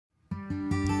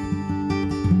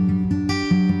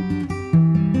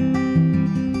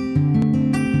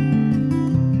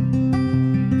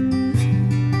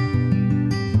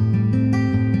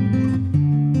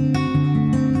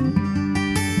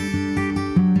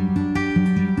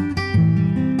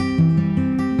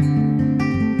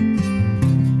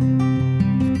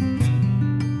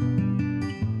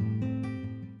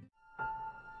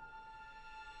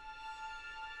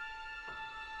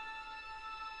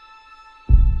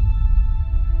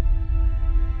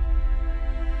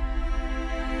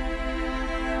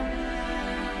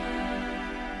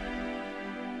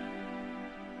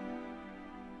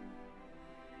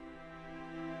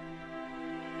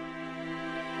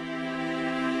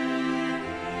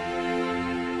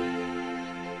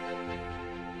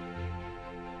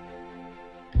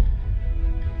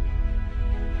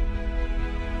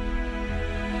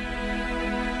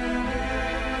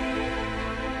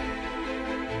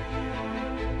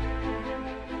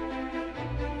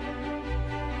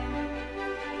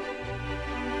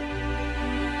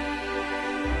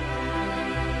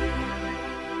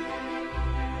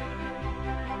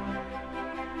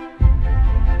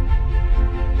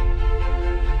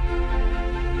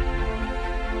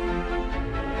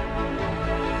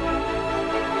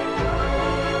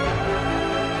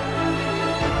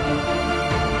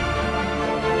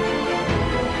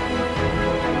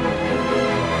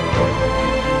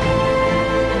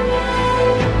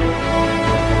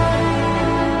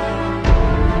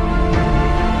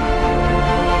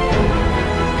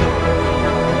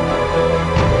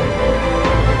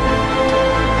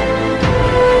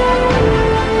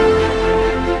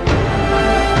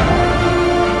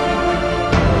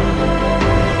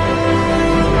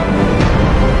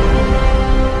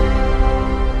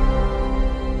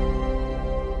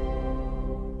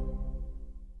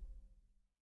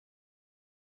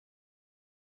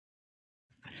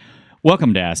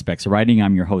Welcome to Aspects of Writing.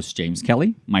 I'm your host, James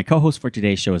Kelly. My co-host for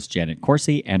today's show is Janet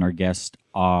Corsi, and our guests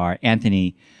are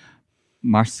Anthony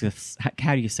How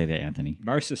do you say that, Anthony?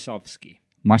 Marcisofsky.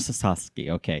 Marcisofsky,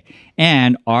 okay.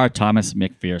 And R.Thomas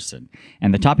McPherson.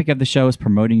 And the topic of the show is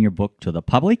promoting your book to the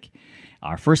public.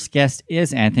 Our first guest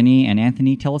is Anthony. And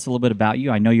Anthony, tell us a little bit about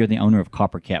you. I know you're the owner of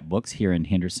Coppercat Books here in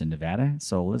Henderson, Nevada.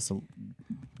 So let's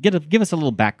give us a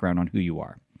little background on who you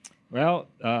are. Well,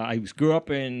 I grew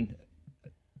up in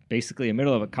basically the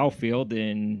middle of a cow field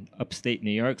in upstate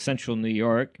New York, central New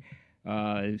York,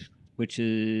 which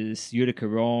is Utica,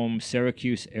 Rome,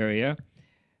 Syracuse area.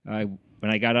 When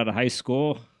I got out of high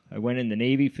school, I went in the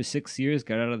Navy for 6 years,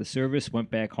 got out of the service,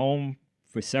 went back home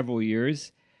for several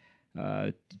years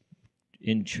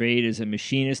in trade as a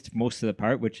machinist most of the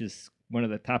part, which is one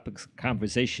of the topics of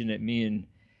conversation that me and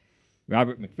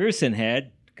Robert McPherson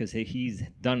had, because he's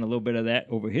done a little bit of that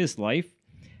over his life.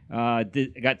 I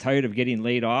got tired of getting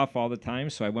laid off all the time,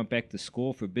 so I went back to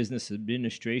school for business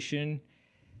administration.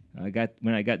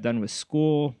 When I got done with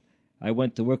school, I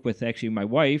went to work with actually my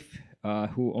wife,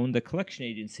 who owned a collection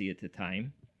agency at the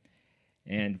time,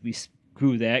 and we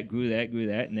grew that,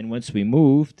 and then once we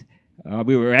moved,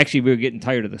 we were getting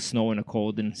tired of the snow and the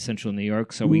cold in central New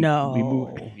York, so we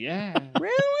moved. Yeah,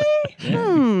 Really?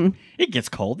 yeah. It gets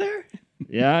cold there?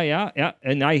 Yeah.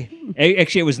 And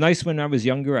actually, it was nice when I was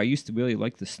younger. I used to really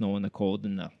like the snow and the cold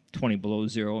and the 20 below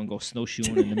zero and go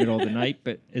snowshoeing in the middle of the night.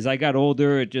 But as I got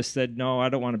older, it just said, no, I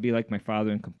don't want to be like my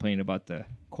father and complain about the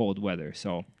cold weather.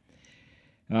 So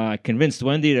I convinced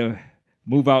Wendy to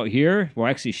move out here. Well,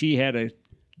 actually, she had a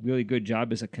really good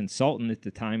job as a consultant at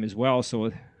the time as well.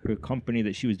 So her company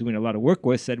that she was doing a lot of work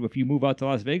with said, well, if you move out to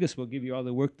Las Vegas, we'll give you all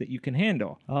the work that you can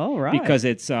handle. Oh, right. Because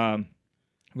it's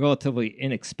relatively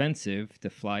inexpensive to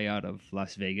fly out of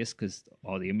Las Vegas because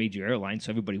all the major airlines, so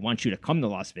everybody wants you to come to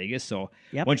Las Vegas. So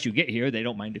once you get here, they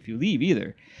don't mind if you leave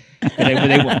either.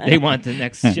 They want the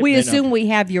next shipment. We assume we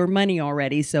have your money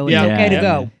already, so it's okay to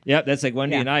go. Yeah, that's like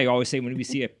Wendy and I always say when we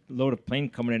see a load of plane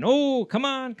coming in, oh, come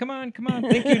on.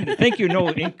 Thank you,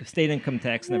 no state income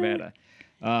tax, Nevada.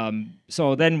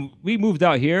 So then we moved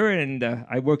out here, and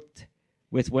I worked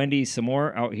with Wendy some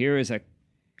more out here as a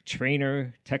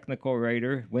trainer, technical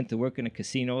writer, went to work in the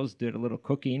casinos, did a little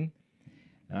cooking,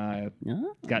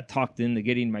 got talked into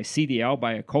getting my CDL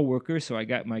by a coworker, so I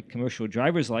got my commercial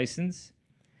driver's license,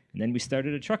 and then we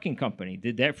started a trucking company.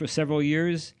 Did that for several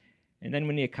years, and then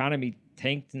when the economy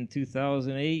tanked in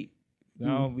 2008,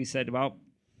 we said, well,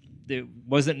 there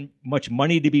wasn't much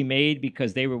money to be made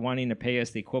because they were wanting to pay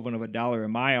us the equivalent of $1 a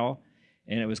mile,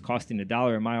 and it was costing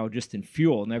 $1 a mile just in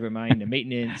fuel, never mind the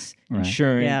maintenance,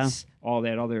 insurance, all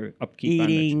that other upkeep.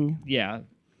 Eating.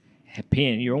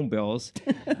 Paying your own bills.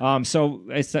 So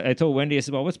I told Wendy, I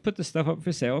said, well, let's put the stuff up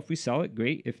for sale. If we sell it,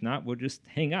 great. If not, we'll just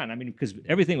hang on. I mean, because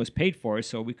everything was paid for,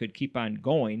 so we could keep on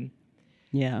going.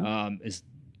 Yeah. Is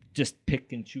just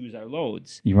pick and choose our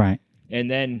loads. You're right. And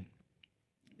then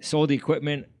sold the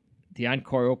equipment. The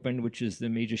Encore opened, which is the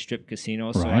major strip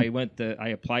casino. So I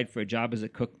applied for a job as a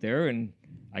cook there, and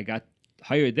I got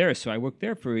hired there. So I worked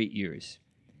there for 8 years.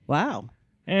 Wow.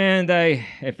 And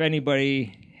if any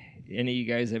of you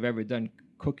guys have ever done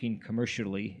cooking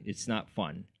commercially, it's not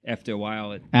fun. After a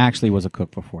while, I actually was a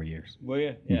cook for 4 years. Well,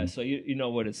 yeah. Mm-hmm. So you know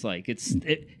what it's like.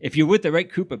 If you're with the right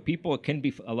group of people, it can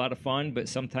be a lot of fun. But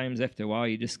sometimes after a while,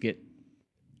 you just get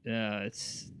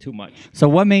it's too much. So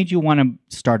what made you want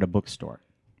to start a bookstore?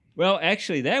 Well,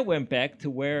 actually, that went back to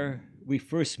where we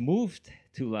first moved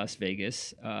to Las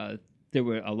Vegas. There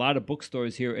were a lot of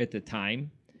bookstores here at the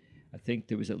time. I think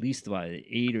there was at least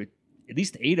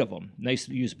eight of them, nice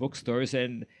used bookstores.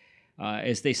 And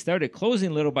as they started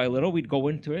closing little by little, we'd go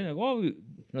into it and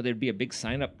there'd be a big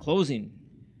sign up closing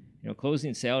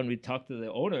sale, and we'd talk to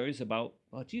the owners about,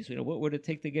 oh, geez, what would it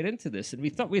take to get into this? And we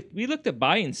thought we looked at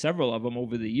buying several of them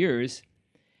over the years,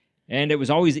 and it was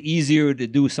always easier to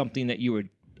do something that you were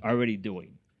already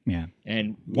doing. Yeah.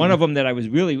 And one of them that I was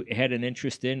really had an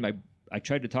interest in, I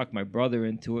tried to talk my brother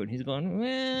into it, and he's going,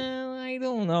 well, I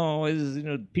don't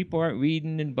know. People aren't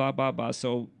reading and blah, blah, blah.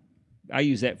 So I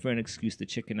use that for an excuse to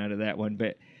chicken out of that one.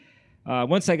 But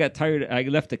once I got tired, I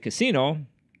left the casino.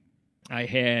 I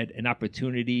had an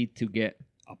opportunity to get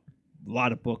a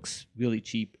lot of books really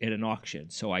cheap at an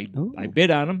auction. So I bid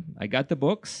on them. I got the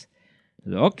books. I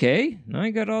said, okay, now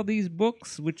I got all these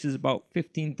books, which is about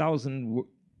 15,000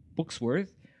 books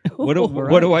worth. What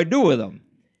do I do with them?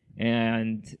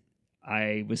 And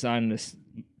I was on this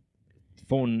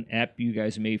phone app you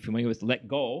guys may be familiar with, Let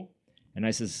Go. And I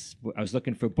was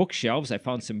looking for bookshelves. I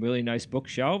found some really nice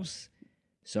bookshelves.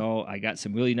 So I got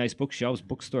some really nice bookshelves,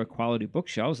 bookstore quality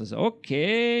bookshelves. I said,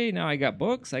 okay, now I got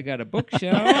books. I got a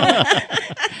bookshelf.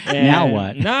 Now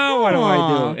what? Now what do I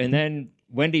Aw. do? And then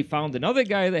Wendy found another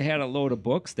guy that had a load of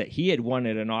books that he had won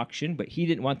at an auction, but he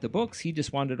didn't want the books. He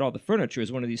just wanted all the furniture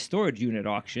as one of these storage unit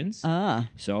auctions.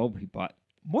 So he bought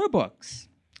more books.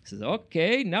 He says,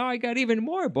 okay, now I got even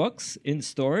more books in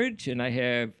storage, and I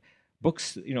have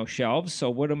books, shelves. So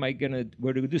where do I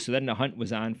do? So then the hunt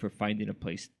was on for finding a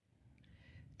place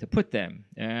to put them.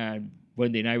 And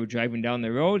Wendy and I were driving down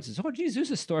the road. Says, oh, geez, there's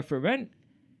a store for rent.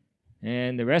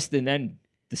 And then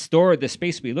the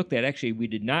space we looked at, actually, we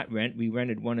did not rent. We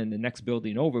rented one in the next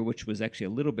building over, which was actually a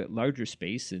little bit larger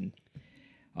space. And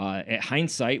at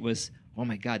hindsight was, oh,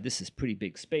 my God, this is pretty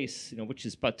big space, which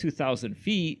is about 2,000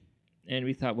 feet. And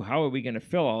we thought, well, how are we going to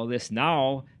fill all this?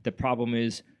 Now the problem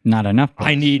is not enough books.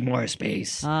 I need more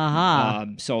space.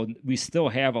 So we still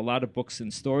have a lot of books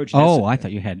in storage. Oh, I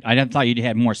thought you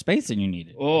had more space than you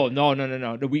needed. Oh, no.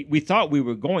 We thought we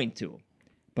were going to,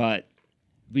 but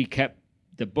we kept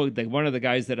the book. One of the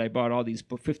guys that I bought all these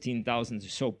 15,000 or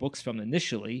so books from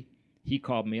initially, he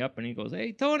called me up and he goes,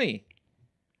 hey, Tony,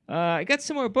 I got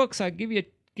some more books. I'll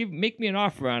make me an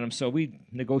offer on them. So we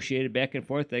negotiated back and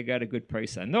forth. I got a good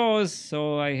price on those.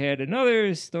 So I had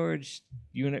another storage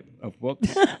unit of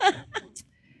books.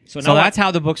 So that's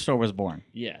how the bookstore was born.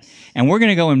 Yes. And we're going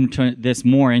to go into this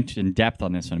more in depth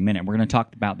on this in a minute. We're going to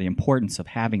talk about the importance of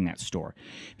having that store,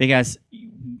 because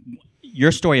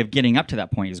your story of getting up to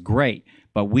that point is great,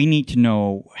 but we need to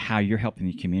know how you're helping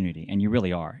the community, and you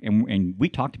really are. And we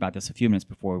talked about this a few minutes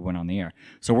before we went on the air.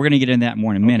 So we're going to get into that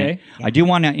more in a minute. Okay. I do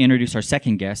want to introduce our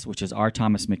second guest, which is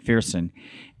R.Thomas McPherson.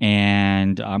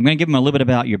 And I'm going to give him a little bit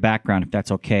about your background, if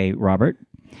that's okay, Robert.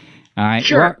 All right.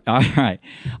 Sure. All right.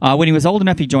 When he was old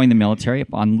enough, he joined the military.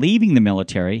 Upon leaving the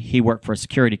military, he worked for a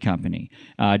security company.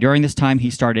 During this time, he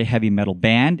started a heavy metal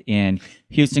band in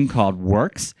Houston called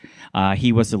Works.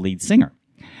 He was the lead singer.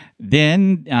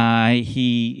 Then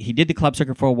he did the club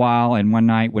circuit for a while, and one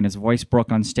night when his voice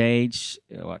broke on stage,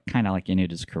 kind of like ended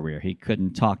his career. He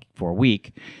couldn't talk for a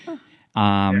week.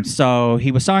 So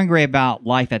he was so angry about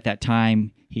life at that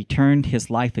time, he turned his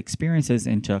life experiences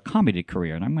into a comedy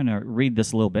career. And I'm going to read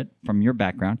this a little bit from your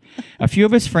background. A few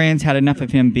of his friends had enough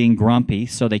of him being grumpy,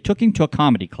 so they took him to a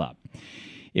comedy club.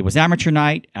 It was amateur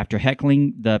night. After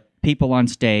heckling the people on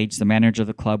stage, the manager of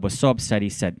the club was so upset he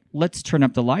said, let's turn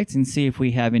up the lights and see if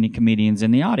we have any comedians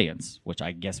in the audience, which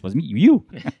I guess was me, you.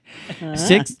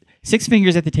 Six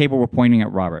fingers at the table were pointing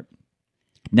at Robert.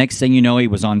 Next thing you know, he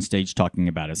was on stage talking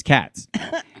about his cats.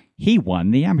 He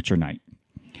won the amateur night.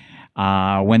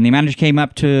 When the manager came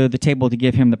up to the table to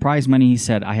give him the prize money, he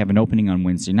said, I have an opening on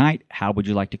Wednesday night. How would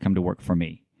you like to come to work for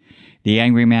me? The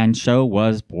Angry Man Show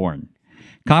was born.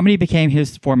 Comedy became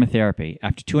his form of therapy.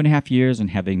 After 2.5 years and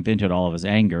having vented all of his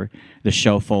anger, the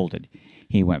show folded.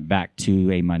 He went back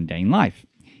to a mundane life.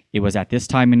 It was at this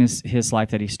time in his life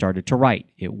that he started to write.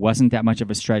 It wasn't that much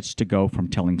of a stretch to go from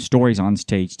telling stories on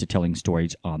stage to telling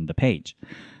stories on the page.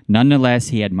 Nonetheless,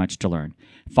 he had much to learn.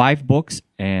 5 books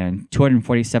and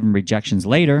 247 rejections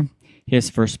later,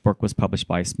 his first book was published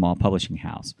by a small publishing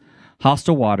house.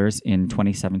 Hostile Waters in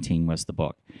 2017 was the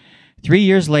book. 3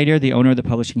 years later, the owner of the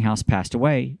publishing house passed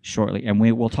away shortly, and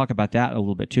we'll talk about that a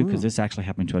little bit too, because this actually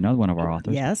happened to another one of our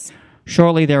authors. Yes.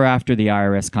 Shortly thereafter, the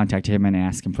IRS contacted him and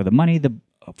asked him for the money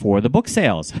for the book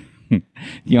sales.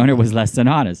 The owner was less than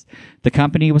honest. The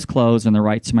company was closed, and the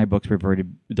rights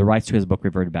to his book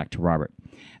reverted back to Robert.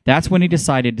 That's when he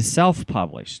decided to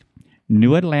self-publish.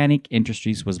 New Atlantic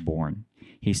Industries was born.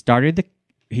 He started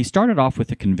off with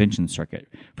the convention circuit.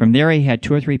 From there, he had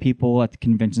 2 or 3 people at the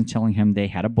convention telling him they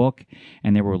had a book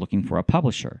and they were looking for a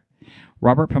publisher.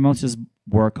 Robert promotes his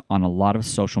work on a lot of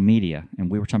social media, and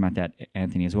we were talking about that,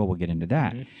 Anthony, as well. We'll get into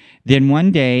that. Mm-hmm. Then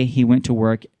one day, he went to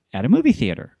work at a movie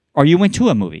theater. Or you went to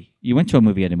a movie. You went to a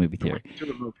movie at a movie theater.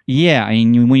 Yeah,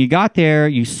 and when you got there,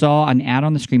 you saw an ad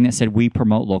on the screen that said, we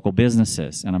promote local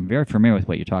businesses. And I'm very familiar with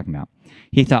what you're talking about.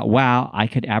 He thought, wow, I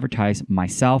could advertise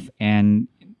myself and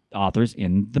authors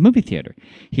in the movie theater.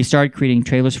 He started creating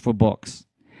trailers for books.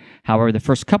 However, the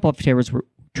first couple of trailers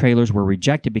were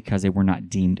rejected because they were not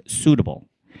deemed suitable.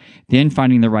 Then,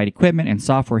 finding the right equipment and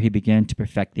software, he began to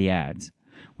perfect the ads.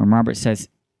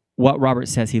 What Robert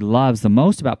says he loves the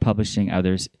most about publishing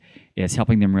others is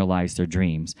helping them realize their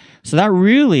dreams. So that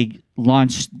really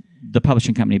launched the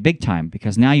publishing company big time,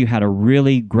 because now you had a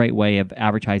really great way of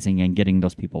advertising and getting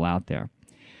those people out there.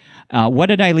 What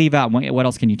did I leave out? What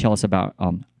else can you tell us about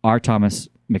R.Thomas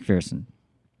McPherson?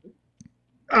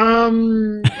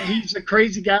 He's a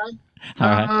crazy guy. All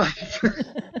right.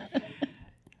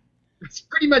 That's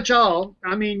pretty much all.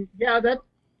 I mean, yeah, that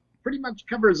pretty much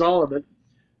covers all of it.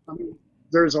 I mean,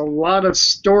 there's a lot of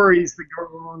stories that go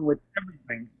along with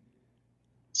everything.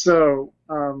 So,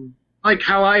 like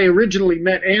how I originally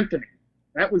met Anthony,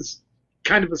 that was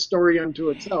kind of a story unto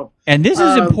itself. And this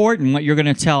is important, what you're going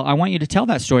to tell. I want you to tell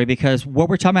that story because what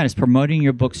we're talking about is promoting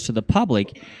your books to the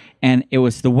public. And it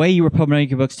was the way you were promoting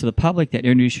your books to the public that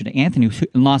introduced you to Anthony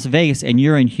in Las Vegas, and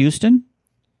you're in Houston?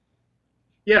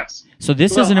 Yes. So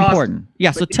this is important. Yeah,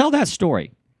 so tell that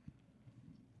story.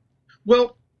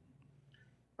 Well,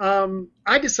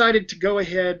 I decided to go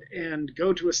ahead and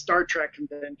go to a Star Trek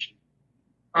convention.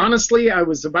 Honestly, I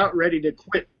was about ready to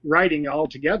quit writing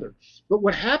altogether. But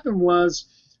what happened was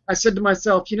I said to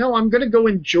myself, I'm going to go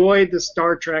enjoy the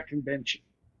Star Trek convention.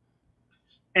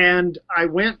 And I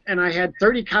went and I had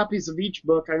 30 copies of each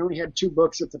book. I only had 2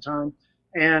 books at the time.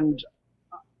 And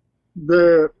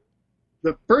the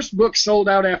first book sold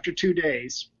out after 2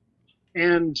 days.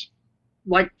 And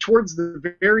like towards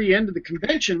the very end of the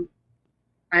convention,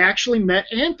 I actually met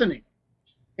Anthony.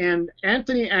 And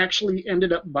Anthony actually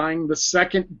ended up buying the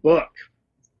second book,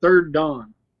 Third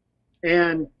Dawn.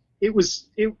 And I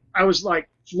was like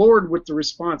floored with the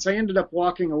response. I ended up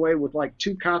walking away with like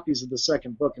 2 copies of the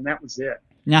second book, and that was it.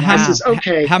 Now,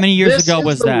 how many years ago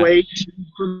was that? Way to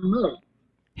promote.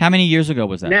 How many years ago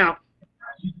was that? Now,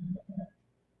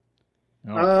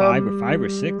 5 or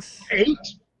 6? 8.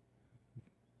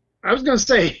 I was going to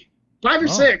say 5 or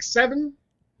 6, 7.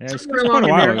 Yeah, it's quite a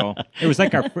while ago. It was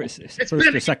like our first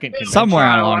or second. Somewhere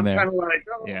along there. I'm kind of like,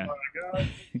 oh yeah. my God.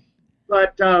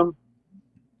 But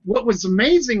what was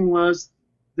amazing was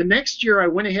the next year I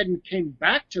went ahead and came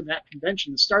back to that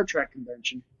convention, the Star Trek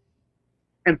convention.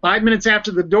 And 5 minutes after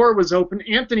the door was open,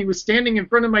 Anthony was standing in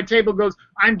front of my table, goes,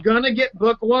 "I'm going to get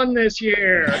book 1 this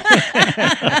year."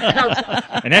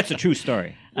 And that's a true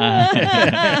story.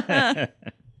 That's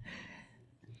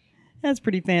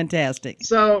pretty fantastic.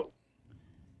 So,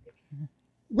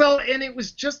 well, and it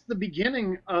was just the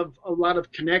beginning of a lot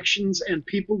of connections and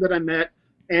people that I met.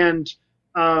 And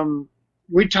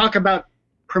we talk about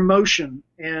promotion,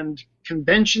 and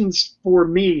conventions for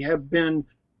me have been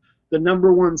the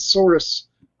 #1 source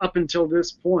up until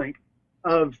this point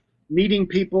of meeting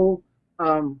people.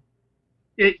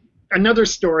 Another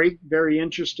story, very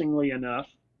interestingly enough,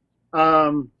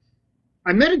 I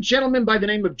met a gentleman by the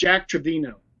name of Jack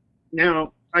Trevino.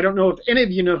 Now, I don't know if any of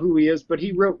you know who he is, but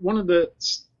he wrote one of the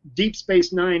Deep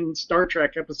Space Nine Star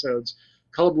Trek episodes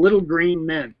called Little Green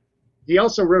Men. He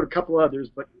also wrote a couple others,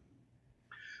 but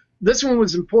this one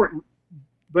was important.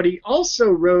 But he also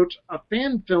wrote a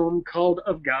fan film called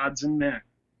Of Gods and Men.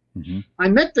 Mm-hmm. I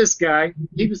met this guy.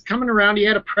 He was coming around. He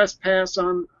had a press pass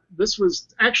on. This was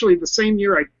actually the same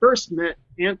year I first met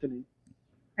Anthony.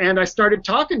 And I started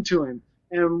talking to him.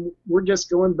 And we're just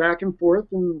going back and forth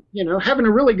and, having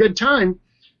a really good time.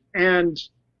 And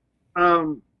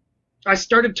I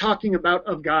started talking about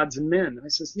Of Gods and Men. I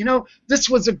says, this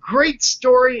was a great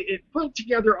story. It put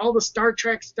together all the Star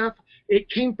Trek stuff. It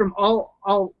came from all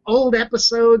old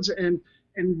episodes and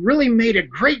really made a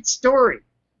great story,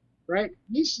 right?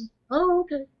 He says, "Oh,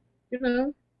 okay,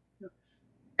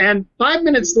 And 5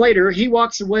 minutes later, he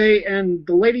walks away, and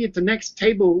the lady at the next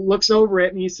table looks over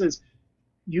it, and he says,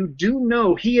 "You do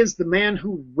know he is the man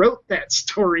who wrote that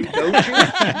story, don't you?"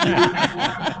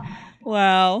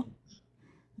 Wow.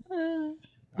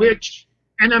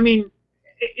 And I mean,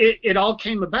 it all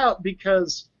came about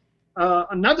because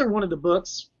another one of the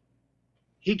books,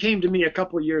 he came to me a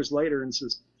couple of years later and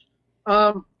says,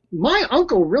 "My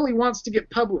uncle really wants to get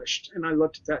published." And I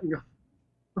looked at that and go,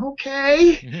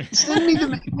 "Okay, send me the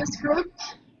manuscript."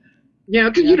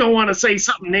 Because you don't want to say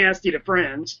something nasty to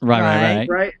friends.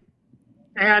 Right.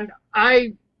 And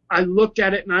I looked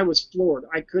at it and I was floored.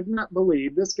 I could not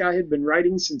believe this guy had been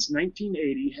writing since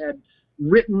 1980, had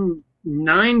written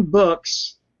 9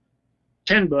 books,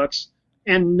 10 books,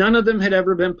 and none of them had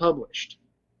ever been published.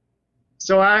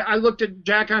 So I looked at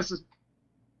Jack and I said,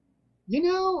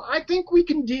 I think we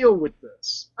can deal with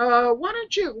this. Why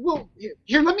don't you,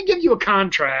 here, let me give you a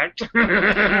contract.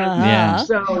 Yeah.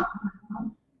 So,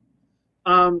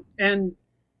 and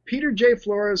Peter J.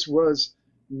 Flores was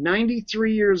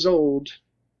 93 years old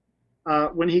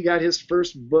when he got his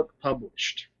first book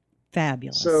published.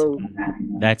 Fabulous. So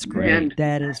that's great.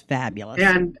 That is fabulous.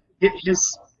 And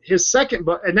his second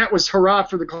book, and that was Hurrah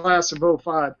for the Class of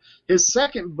 '05. His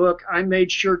second book, I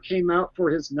made sure came out for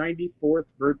his 94th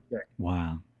birthday.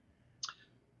 Wow.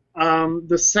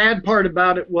 The sad part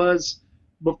about it was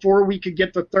before we could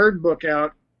get the third book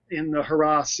out in the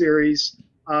Hurrah series,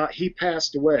 he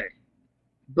passed away.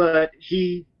 But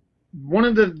one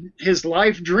of his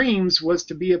life dreams was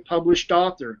to be a published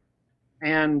author.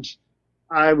 And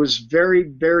I was very,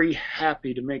 very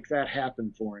happy to make that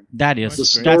happen for him. That's a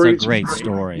stories great were-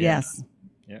 story. Yes.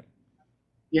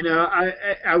 You know,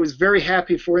 I was very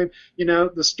happy for him. You know,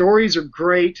 the stories are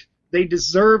great. They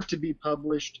deserve to be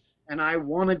published, and I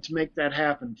wanted to make that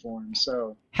happen for him.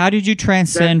 So, How did you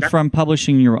transcend from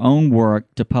publishing your own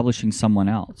work to publishing someone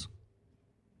else?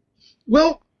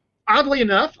 well, oddly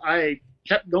enough, I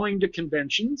kept going to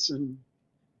conventions, and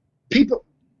people,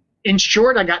 in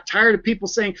short, I got tired of people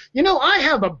saying, you know, I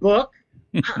have a book.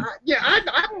 I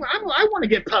want to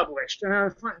get published.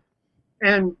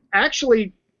 And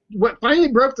actually, what finally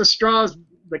broke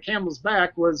the camel's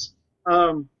back, was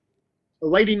a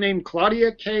lady named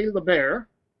Claudia K. LeBear.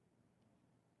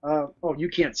 Oh, you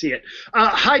can't see it.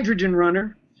 Hydrogen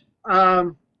runner.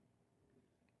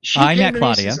 She I came met in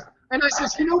Claudia. and I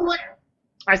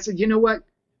said, you know what?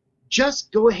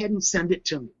 Just go ahead and send it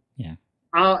to me. Yeah.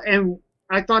 And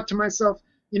I thought to myself,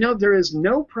 you know, there is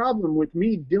no problem with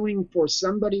me doing for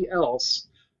somebody else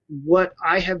what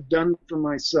I have done for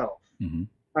myself. Mm-hmm.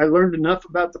 I learned enough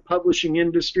about the publishing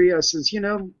industry. I says, you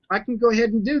know, I can go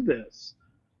ahead and do this.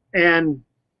 And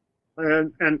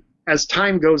as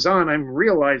time goes on, I'm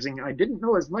realizing I didn't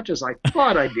know as much as I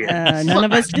thought I did. None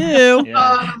of us do.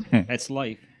 Yeah. That's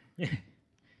life.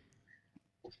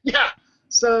 Yeah.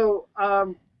 So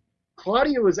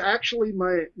Claudia was actually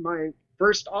my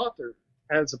first author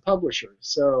as a publisher.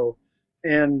 So,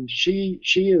 and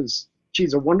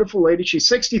she's a wonderful lady. She's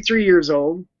 63 years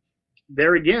old.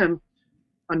 There again,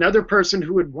 another person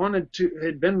who had wanted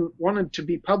to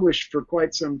be published for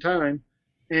quite some time,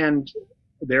 and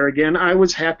there again, I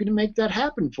was happy to make that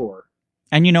happen for her.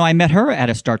 And you know, I met her at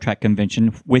a Star Trek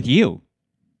convention with you.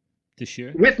 This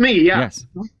year? With me, yeah. Yes.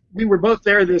 We were both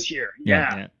there this year.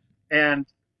 Yeah. Yeah. And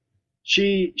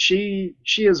she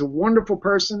is a wonderful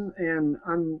person, and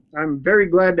I'm very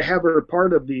glad to have her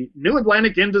part of the New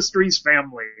Atlantic Industries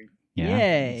family. Yeah.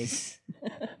 Yay.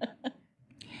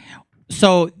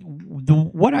 So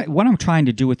what I'm trying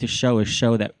to do with this show is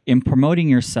show that in promoting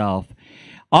yourself,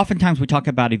 oftentimes we talk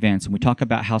about events and we talk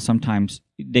about how sometimes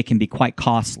they can be quite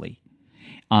costly.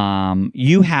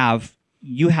 You have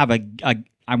a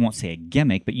I won't say a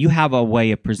gimmick, but you have a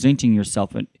way of presenting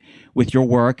yourself with your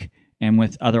work and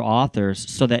with other authors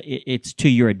so that it's to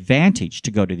your advantage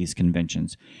to go to these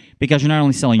conventions, because you're not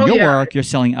only selling your work, you're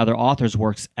selling other authors'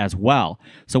 works as well.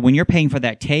 So when you're paying for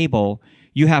that table,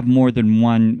 you have more than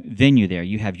one venue there.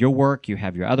 You have your work, you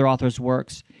have your other authors'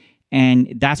 works,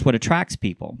 and that's what attracts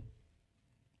people.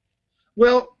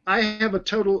 Well, I have a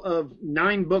total of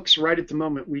 9 books right at the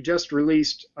moment. We just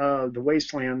released The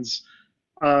Wastelands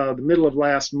the middle of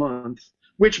last month,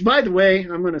 which, by the way,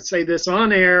 I'm going to say this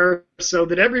on air so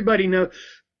that everybody knows.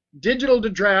 Digital to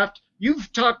Draft,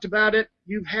 you've talked about it.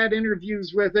 You've had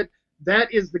interviews with it.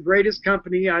 That is the greatest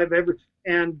company I've ever,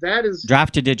 and that is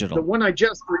Draft to Digital. The one I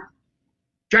just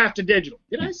Draft to Digital.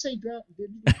 Did I say Draft to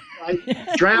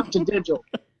Digital? Draft to Digital.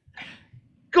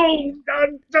 Go,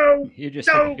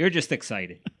 You're just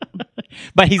excited.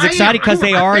 But he's excited because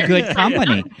they are a good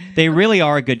company. They really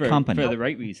are a good company. For the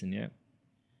right reason, yeah.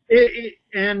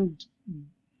 And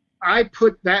I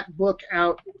put that book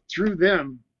out through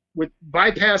them, with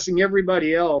bypassing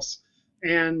everybody else,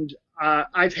 and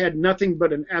I've had nothing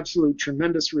but an absolute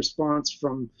tremendous response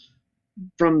from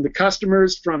the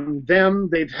customers, from them.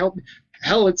 They've helped.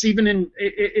 Hell, it's even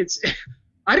it's.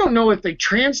 I don't know if they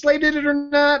translated it or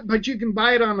not, but you can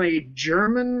buy it on a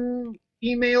German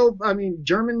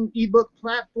German ebook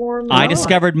platform. I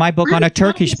discovered my book on a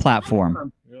Turkish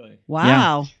platform. Really?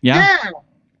 Wow. Yeah.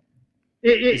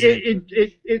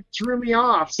 It threw me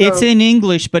off. So, It's in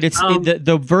English, but it's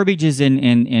the verbiage is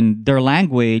in their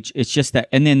language. It's just that,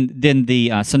 and then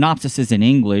the synopsis is in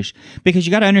English, because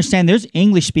you got to understand there's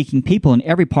English-speaking people in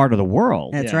every part of the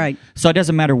world. That's right. So it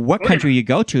doesn't matter what country you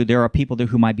go to, there are people there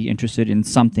who might be interested in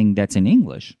something that's in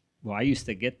English. Well, I used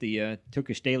to get the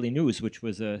Turkish Daily News, which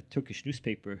was a Turkish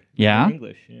newspaper Yeah? in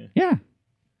English. Yeah.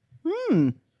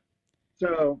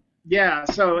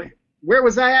 So where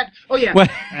was I at? Oh yeah, Well,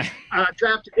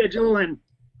 Draft to Digital, and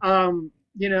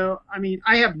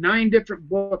I have 9 different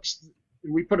books.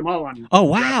 And we put them all on. oh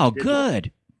wow, Draft to Digital.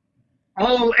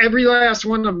 good. Every last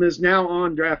one of them is now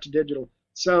on Draft to Digital.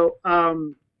 So,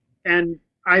 and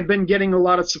I've been getting a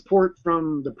lot of support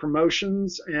from the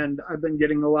promotions, and I've been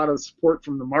getting a lot of support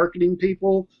from the marketing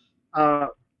people. I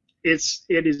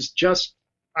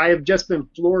have just been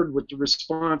floored with the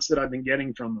response that I've been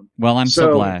getting from them. Well, I'm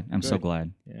so glad. I'm so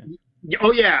glad. Yeah.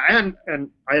 Oh yeah,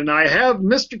 and I have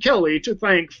Mr. Kelly to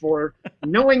thank for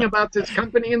knowing about this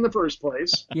company in the first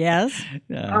place. Yes.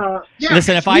 Yeah,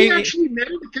 Listen, if we I- actually met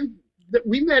that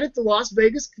we met at the Las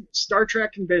Vegas Star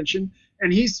Trek convention,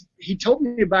 and he told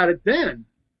me about it then,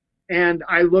 and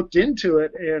I looked into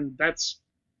it, and that's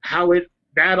how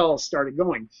that all started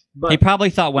going. But He probably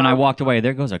thought when I walked away,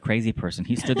 there goes a crazy person.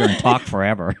 He stood there and talked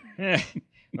forever.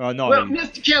 Oh no. well,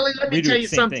 Mr. Kelly, let me we do tell the you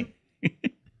same something.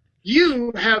 thing.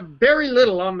 You have very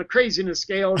little on the craziness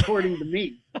scale, according to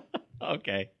me.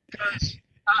 Okay.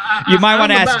 You might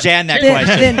want to I'm ask about Jan that 10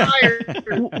 question. times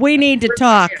higher. We need to Where's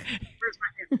talk. my hand? Where's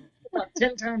my hand? About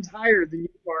 10 times higher than you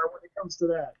are when it comes to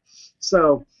that.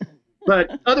 So,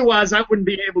 but otherwise, I wouldn't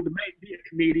be able to be a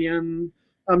comedian,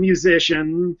 a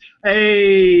musician,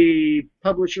 a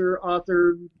publisher,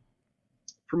 author,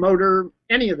 promoter,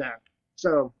 any of that.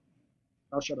 So,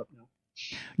 I'll shut up now.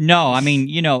 No, I mean,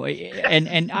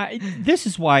 this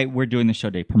is why we're doing the show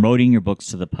today, promoting your books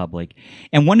to the public.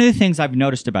 And one of the things I've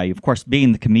noticed about you, of course,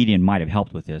 being the comedian might have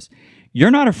helped with this. You're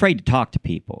not afraid to talk to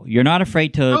people. You're not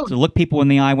afraid to look people in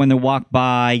the eye when they walk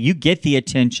by. You get the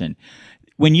attention.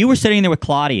 When you were sitting there with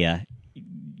Claudia,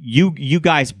 you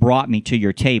guys brought me to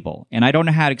your table, and I don't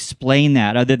know how to explain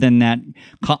that other than that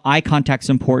eye contact's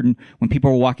important. When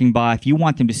people are walking by, if you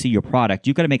want them to see your product,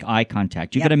 you got to make eye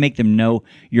contact. You got to make them know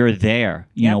you're there.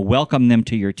 You know, welcome them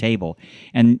to your table.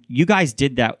 And you guys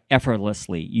did that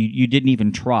effortlessly. You didn't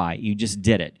even try. You just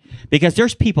did it. Because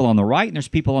there's people on the right and there's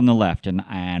people on the left,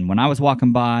 and when I was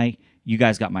walking by, you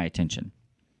guys got my attention.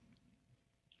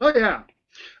 Oh yeah,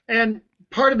 and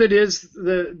part of it is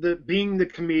the being the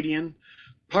comedian.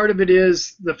 Part of it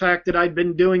is the fact that I've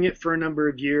been doing it for a number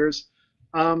of years.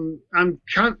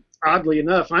 Oddly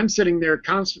enough, I'm sitting there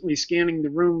constantly scanning the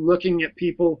room, looking at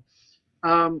people.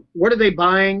 What are they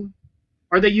buying?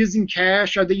 Are they using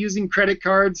cash? Are they using credit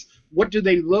cards? What are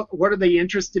they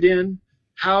interested in?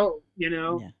 How,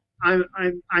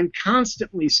 I'm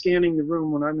constantly scanning the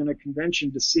room when I'm in a convention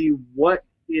to see what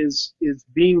is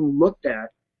being looked at,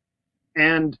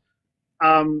 and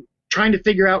trying to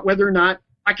figure out whether or not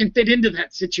I can fit into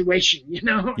that situation,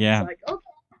 Yeah. It's like, okay.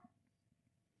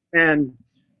 And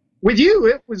with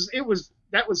you,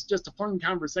 that was just a fun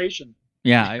conversation.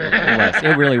 Yeah, it was.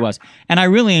 It really was. And I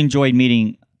really enjoyed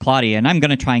meeting Claudia, and I'm going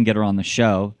to try and get her on the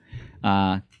show.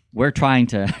 We're trying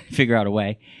to figure out a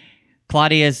way.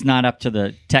 Claudia's not up to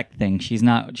the tech thing. She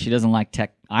doesn't like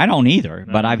tech. I don't either,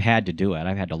 but I've had to do it.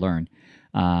 I've had to learn.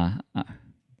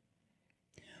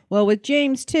 Well, with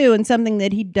James, too, and something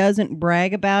that he doesn't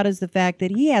brag about is the fact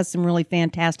that he has some really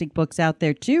fantastic books out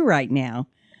there, too, right now.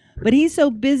 But he's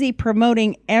so busy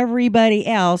promoting everybody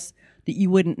else that you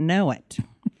wouldn't know it.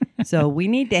 So we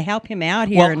need to help him out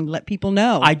here and let people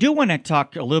know. I do want to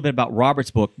talk a little bit about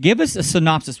Robert's book. Give us a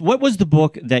synopsis. What was the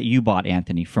book that you bought,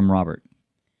 Anthony, from Robert?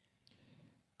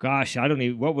 Gosh, I don't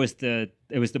even. What was the?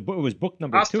 It was book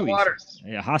number Hostile 2. Waters.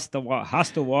 Yeah,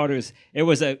 Hostile Waters. It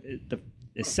was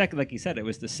the second, like you said, it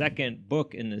was the second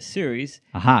book in the series.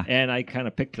 And I kind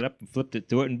of picked it up and flipped it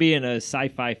through it. And being a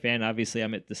sci-fi fan, obviously,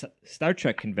 I'm at the Star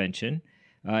Trek convention.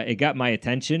 It got my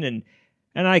attention, and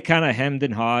I kind of hemmed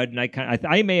and hawed, and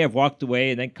I may have walked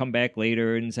away and then come back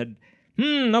later and said,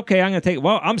 okay, I'm going to take it.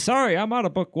 Well, I'm sorry, I'm out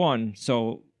of book 1.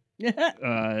 So,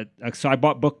 so I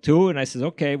bought book 2, and I said,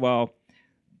 okay, well,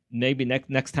 maybe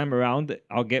next time around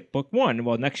I'll get book 1.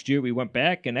 Well, next year we went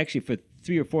back, and actually for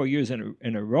 3 or 4 years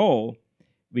in a row,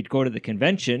 we'd go to the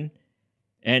convention,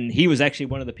 and he was actually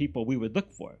one of the people we would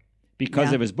look for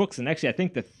because of his books. And actually, I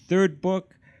think the 3rd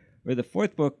book or the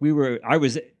 4th book, I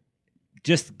was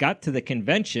just got to the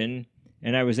convention,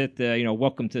 and I was at the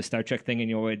welcome to the Star Trek thing,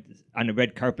 and on the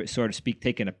red carpet, so to speak,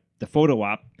 taking the photo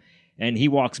op, and he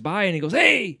walks by and he goes,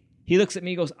 "Hey!" He looks at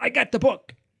me, he goes, "I got the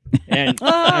book." And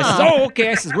I says, "Oh,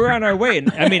 okay." I says, "We're on our way."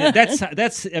 And I mean,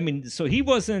 that's. I mean, so he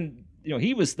wasn't.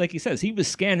 He was, like he says, he was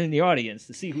scanning the audience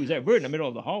to see who's there. We're in the middle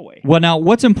of the hallway. Well, now,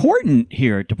 what's important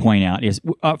here to point out is,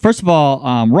 first of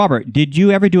all, Robert, did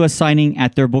you ever do a signing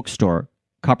at their bookstore,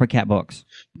 Coppercat Books?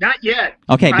 Not yet.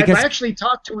 Okay, because I've actually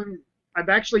talked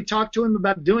to him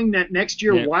about doing that next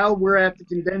year while we're at the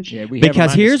convention. Yeah,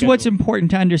 because here's what's important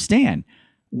to understand.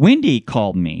 Wendy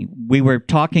called me. We were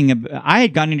talking. I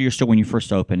had gone into your store when you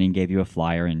first opened and gave you a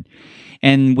flyer,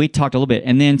 and we talked a little bit.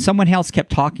 And then someone else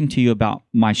kept talking to you about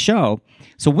my show.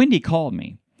 So Wendy called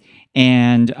me,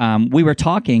 and we were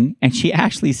talking, and she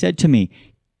actually said to me,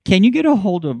 "Can you get a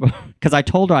hold of?" Because I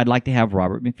told her I'd like to have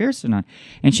Robert McPherson on,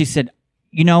 and she said,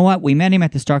 "You know what? We met him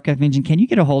at the Star Convention. Can you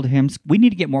get a hold of him? We need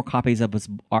to get more copies of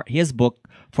his book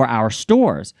for our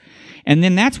stores." And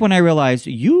then that's when I realized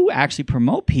you actually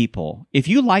promote people. If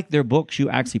you like their books, you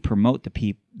actually promote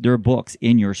their books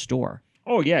in your store.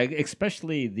 Oh yeah,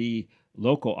 especially the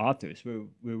local authors. We're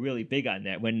really big on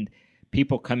that. When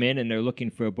people come in and they're looking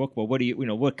for a book, well,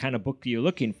 what kind of book are you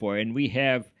looking for? And we've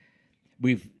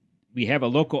we have a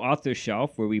local author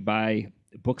shelf where we buy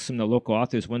books from the local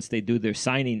authors once they do their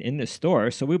signing in the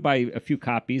store. So we buy a few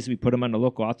copies, we put them on the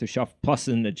local author shelf, plus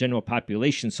in the general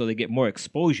population, so they get more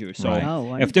exposure. So Right.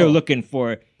 Oh, if they're wonderful. looking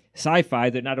for sci-fi,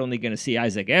 they're not only going to see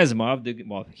Isaac Asimov.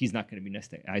 Well, he's not going to be next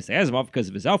to Isaac Asimov because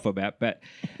of his alphabet, but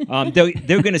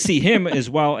they're going to see him as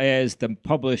well as the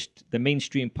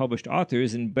mainstream published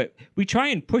authors. But we try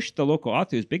and push the local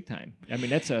authors big time. I mean,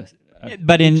 that's a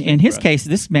But big in thing his for us. case,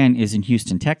 this man is in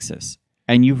Houston, Texas.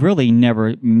 And you've really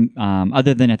never,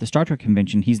 other than at the Star Trek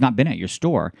convention, he's not been at your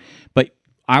store. But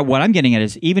what I'm getting at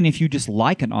is, even if you just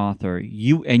like an author,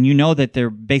 you know that they're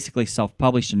basically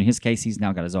self-published. In his case, he's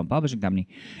now got his own publishing company.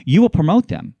 You will promote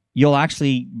them. You'll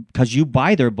actually, because you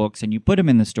buy their books and you put them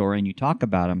in the store and you talk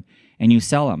about them and you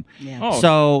sell them. Yeah. Oh.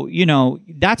 So,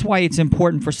 that's why it's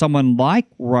important for someone like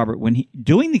Robert, when he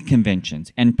doing the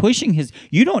conventions and pushing his,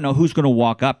 you don't know who's going to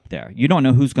walk up there. You don't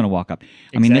know who's going to walk up.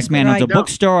 I mean, this man owns a Right.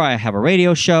 bookstore. I have a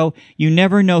radio show. You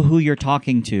never know who you're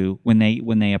talking to when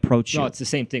they approach you. No, it's the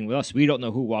same thing with us. We don't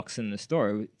know who walks in the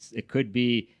store. It could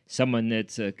be someone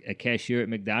that's a cashier at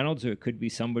McDonald's, or it could be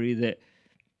somebody that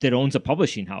owns a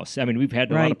publishing house. I mean, we've had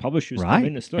a lot Right. of publishers Right. come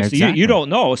in the store, Exactly. so you don't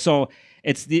know. So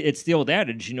it's the old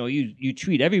adage, you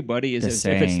treat everybody as if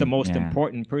it's the same, most yeah.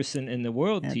 important person in the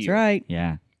world to That's you. right.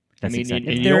 Yeah. That's mean, exactly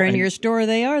and If you they're know, in and- your store,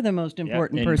 they are the most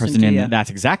important and person person to in you.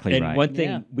 that's exactly And right. one thing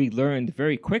Yeah. we learned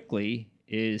very quickly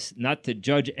is not to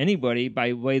judge anybody by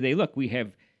the way they look. We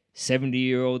have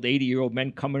 70-year-old, 80-year-old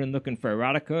men coming in looking for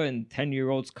erotica, and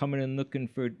 10-year-olds coming in looking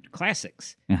for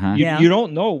classics. Uh-huh. You, Yeah. you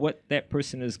don't know what that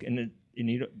person is going to,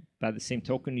 and by the same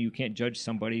token, you can't judge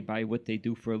somebody by what they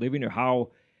do for a living or how.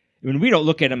 I mean, we don't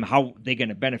look at them how they're going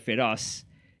to benefit us.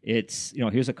 It's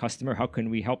here's a customer. How can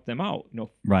we help them out?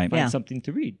 Right. Find Yeah. something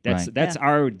to read. That's Right. that's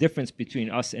our difference between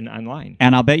us and online.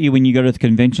 And I'll bet you when you go to the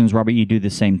conventions, Robert, you do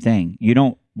the same thing. You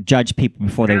don't judge people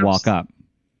before they walk up.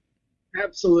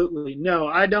 Absolutely. No,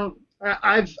 I don't.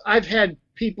 I've had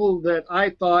people that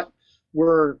I thought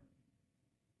were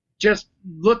just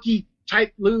looky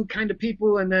type Lou kind of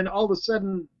people, and then all of a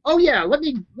sudden, oh yeah, let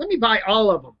me buy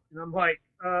all of them. And I'm like,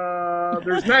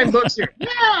 there's 9 books here.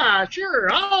 Yeah, sure,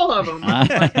 all of them. I'm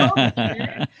like,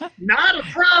 okay, not a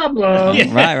problem.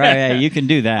 Yeah. Right. You can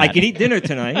do that. I can eat dinner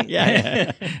tonight.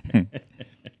 Yeah.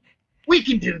 We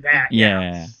can do that.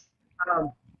 Yeah.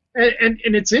 And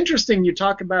it's interesting you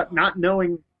talk about not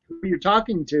knowing who you're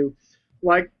talking to.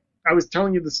 Like I was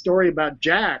telling you the story about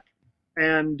Jack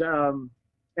and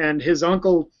his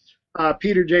uncle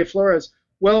Peter J. Flores.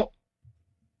 Well,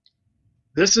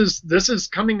 this is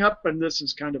coming up, and this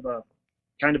is kind of a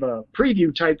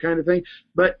preview type kind of thing.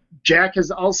 But Jack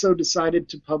has also decided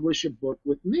to publish a book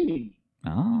with me,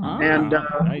 Oh. and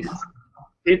nice.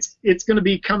 it's going to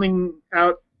be coming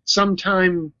out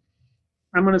sometime.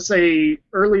 I'm going to say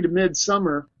early to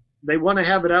midsummer. They want to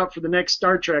have it out for the next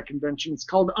Star Trek convention. It's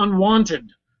called Unwanted,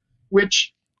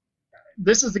 which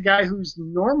this is the guy who's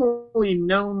normally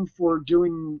known for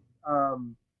doing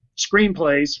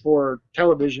screenplays for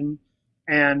television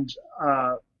and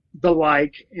the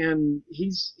like, and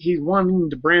he's wanting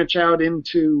to branch out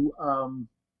into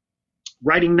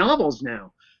writing novels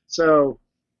now. So,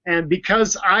 and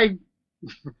because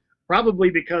probably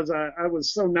because I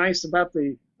was so nice about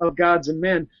the Of Gods and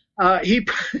Men, he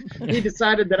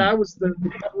decided that I was the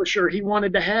publisher he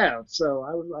wanted to have. So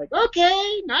I was like,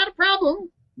 okay, not a problem.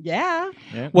 Yeah.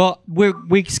 Well,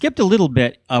 we skipped a little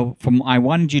bit from. I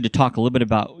wanted you to talk a little bit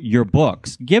about your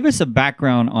books. Give us a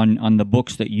background on the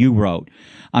books that you wrote.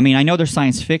 I mean, I know they're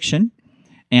science fiction,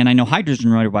 and I know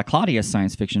Hydrogen Runner by Claudia is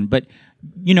science fiction. But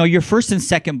your first and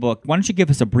second book. Why don't you give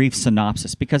us a brief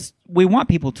synopsis, because we want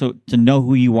people to know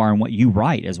who you are and what you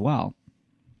write as well.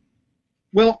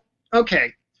 Well,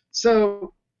 okay.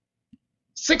 So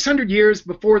 600 years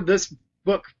before this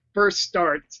book first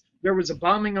starts, there was a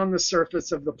bombing on the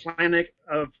surface of the planet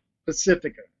of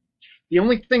Pacifica. The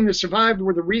only thing that survived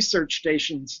were the research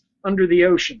stations under the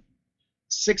ocean.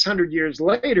 600 years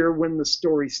later, when the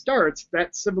story starts,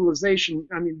 that civilization,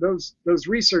 those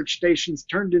research stations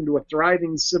turned into a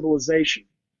thriving civilization.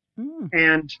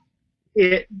 And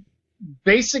it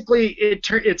basically,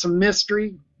 it's a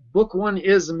mystery. Book 1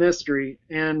 is a mystery.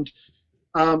 And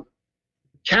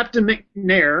Captain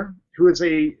McNair, who is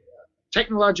a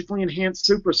technologically enhanced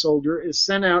super soldier, is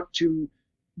sent out to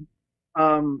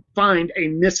find a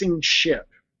missing ship.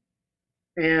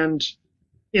 And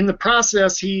in the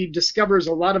process, he discovers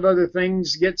a lot of other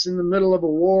things, gets in the middle of a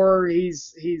war.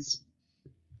 It's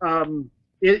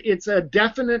a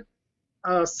definite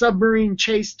submarine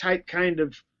chase type kind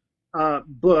of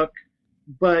book,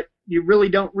 but you really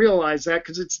don't realize that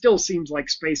because it still seems like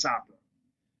space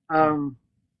opera.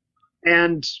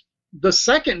 And the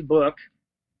second book,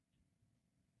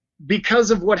 because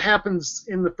of what happens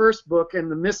in the first book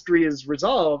and the mystery is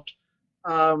resolved,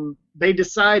 they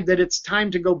decide that it's time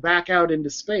to go back out into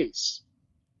space.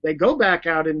 They go back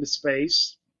out into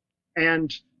space,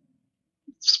 and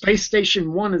Space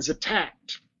Station 1 is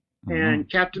attacked. And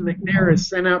Captain McNair is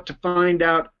sent out to find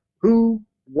out who,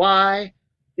 why,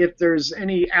 if there's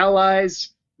any allies,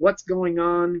 what's going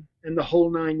on, and the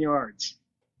whole 9 yards.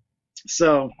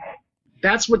 So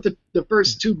that's what the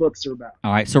first 2 books are about.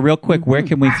 All right. So real quick, where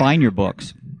can we find your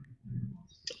books?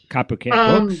 Copycat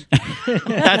books.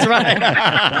 That's right.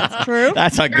 That's true.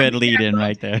 That's a good lead-in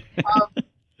right there.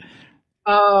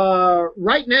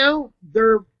 Right now,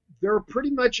 they're pretty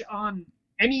much on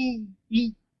any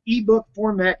ebook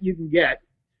format you can get.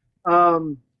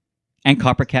 And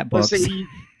Coppercat books.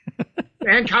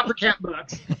 And Coppercat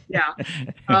books. Yeah.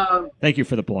 Thank you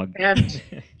for the plug.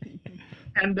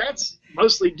 And that's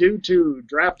mostly due to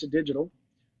Draft to Digital.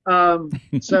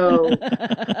 So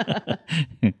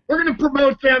we're going to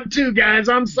promote them too, guys.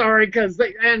 I'm sorry,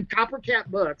 and Coppercat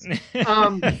books.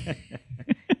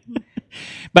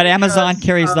 But Amazon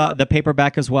carries the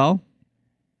paperback as well?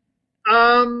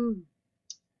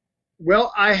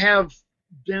 Well, I have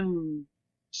been...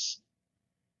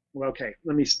 Well, okay,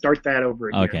 let me start that over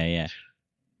again. Okay, yeah.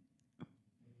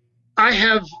 I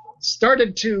have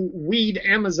started to weed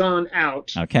Amazon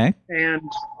out. Okay. And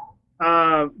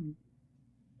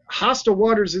Hostile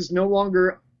Waters is no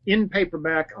longer in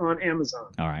paperback on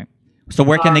Amazon. All right. So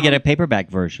where can they get a paperback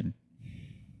version?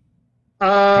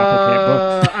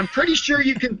 I'm pretty sure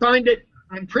you can find it.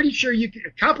 I'm pretty sure you can.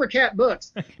 Coppercat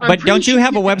Books. But don't you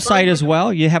have a website as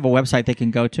well? You have a website they can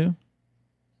go to?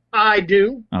 I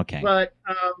do. Okay. But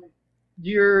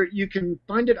you can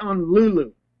find it on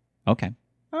Lulu. Okay.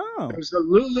 Oh. There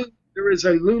is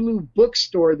a Lulu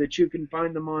bookstore that you can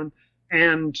find them on,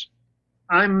 and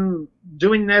I'm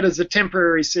doing that as a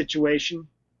temporary situation,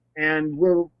 and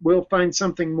we'll find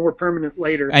something more permanent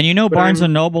later. And you know, Barnes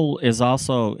and Noble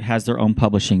has their own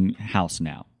publishing house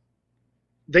now.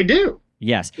 They do.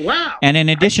 Yes. Wow. And in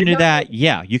addition to that,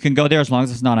 yeah, you can go there as long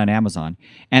as it's not on Amazon.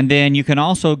 And then you can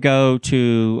also go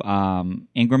to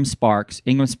Ingram Sparks.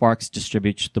 Ingram Sparks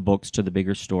distributes the books to the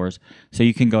bigger stores, so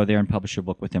you can go there and publish your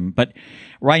book with them. But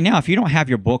right now, if you don't have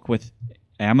your book with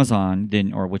Amazon,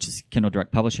 which is Kindle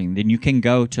Direct Publishing, then you can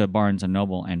go to Barnes and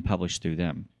Noble and publish through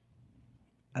them.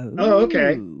 Oh,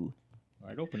 okay.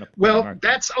 I'd open up. Well,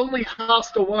 that's only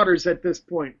Hostile Waters at this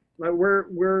point. Like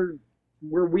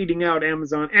we're weeding out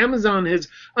Amazon. Amazon has.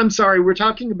 I'm sorry, we're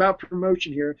talking about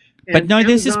promotion here. But no,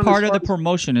 this is Amazon, part of the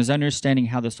promotion, is understanding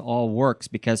how this all works.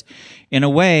 Because in a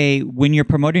way, when you're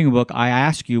promoting a book, I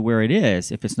ask you where it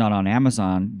is. If it's not on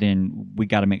Amazon, then we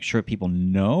got to make sure people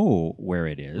know where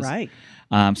it is. Right.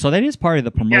 So that is part of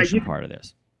the promotion part of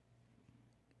this.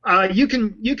 You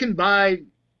can buy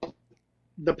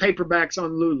the paperbacks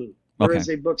on Lulu. There is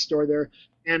a bookstore there,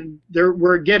 and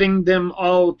we're getting them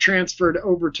all transferred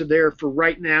over to there for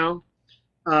right now.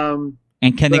 And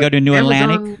can they go to New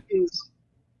Atlantic?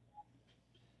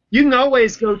 You can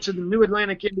always go to the New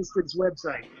Atlantic Industries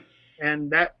website,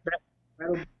 and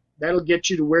that'll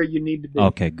get you to where you need to be.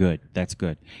 Okay, good. That's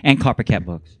good. And Coppercat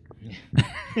Books.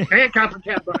 And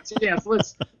Coppercat Books. Yes,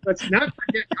 let's not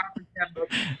forget Coppercat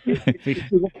Books.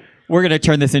 We're going to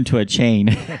turn this into a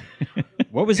chain.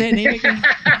 What was that name again?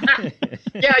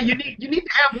 Yeah, you need to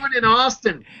have one in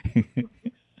Austin.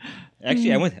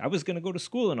 Actually, I was going to go to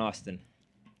school in Austin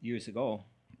years ago.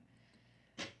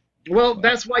 Well,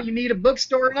 that's why you need a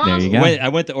bookstore in Austin. There you go. I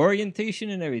went to orientation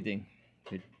and everything.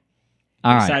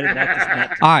 All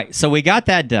right, so we got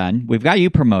that done. We've got you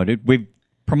promoted. We've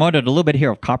promoted a little bit here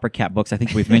of Coppercat Books. I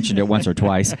think we've mentioned it once or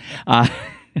twice.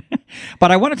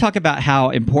 But I want to talk about how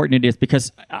important it is,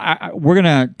 because we're going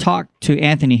to talk to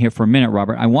Anthony here for a minute,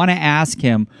 Robert. I want to ask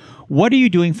him, what are you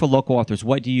doing for local authors?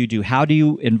 What do you do? How do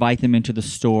you invite them into the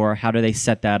store? How do they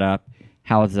set that up?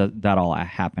 How does that all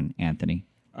happen, Anthony?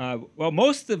 Well,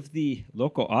 most of the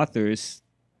local authors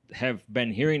have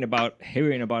been hearing about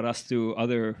us through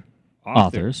other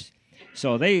authors.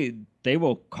 So they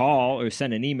will call or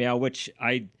send an email, which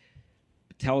I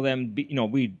tell them,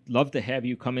 we'd love to have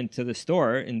you come into the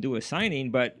store and do a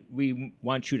signing, but we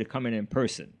want you to come in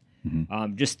person,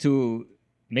 just to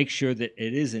make sure that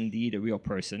it is indeed a real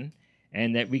person,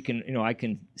 and that we can, I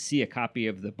can see a copy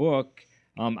of the book.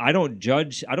 I don't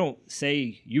judge. I don't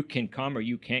say you can come or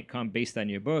you can't come based on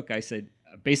your book. I say,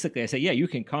 yeah, you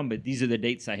can come, but these are the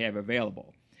dates I have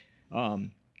available.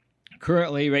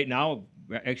 Currently, right now,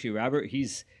 actually, Robert,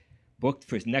 he's booked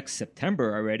for next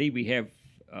September already. We have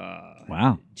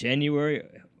January,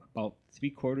 about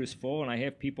 3/4 full, and I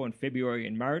have people in February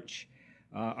and March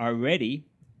already.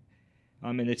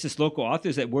 And it's just local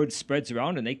authors that word spreads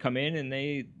around, and they come in and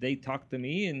they talk to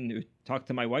me and talk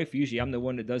to my wife. Usually I'm the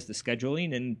one that does the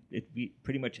scheduling, and it be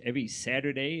pretty much every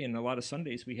Saturday and a lot of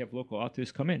Sundays we have local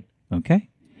authors come in. Okay.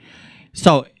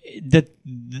 So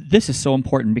this is so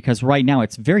important because right now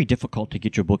it's very difficult to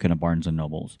get your book in a Barnes and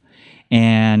Nobles.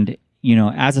 And,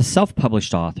 as a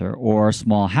self-published author or a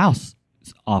small house,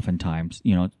 oftentimes,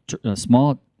 a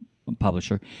small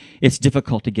publisher, it's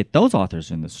difficult to get those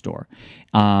authors in the store.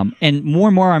 And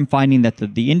more I'm finding that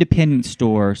the independent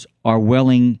stores are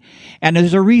willing, and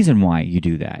there's a reason why you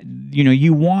do that.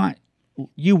 You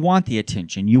want the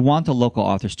attention. You want the local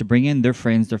authors to bring in their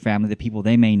friends, their family, the people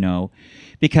they may know,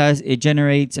 because it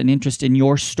generates an interest in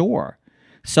your store.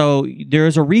 So there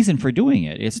is a reason for doing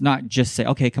it. It's not just say,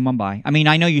 okay, come on by. I mean,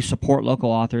 I know you support local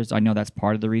authors. I know that's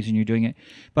part of the reason you're doing it.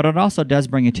 But it also does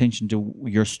bring attention to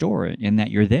your store in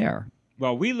that you're there.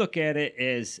 Well, we look at it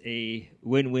as a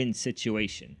win-win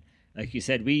situation. Like you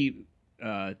said, the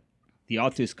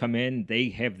authors come in. They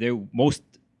have most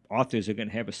authors are going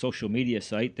to have a social media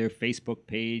site, their Facebook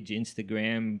page,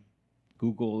 Instagram,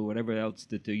 Google, whatever else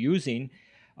that they're using.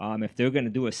 If they're going to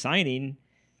do a signing,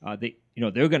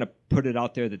 they're going to put it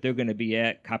out there that they're going to be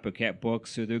at Coppercat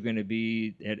Books, or they're going to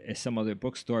be at some other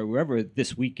bookstore, wherever,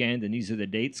 this weekend, and these are the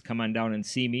dates. Come on down and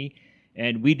see me.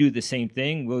 And we do the same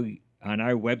thing. On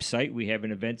our website, we have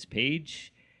an events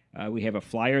page. We have a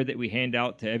flyer that we hand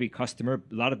out to every customer.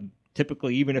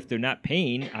 Typically, even if they're not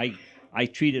paying, I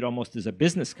treat it almost as a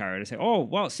business card. I say, oh,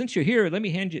 well, since you're here, let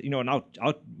me hand you, and I'll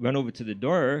run over to the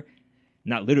door.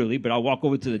 Not literally, but I'll walk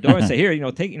over to the door and say, here,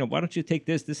 why don't you take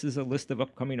this? This is a list of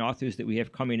upcoming authors that we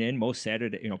have coming in most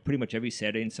Saturday, pretty much every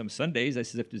Saturday and some Sundays. I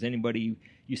said, if there's anybody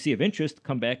you see of interest,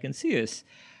 come back and see us.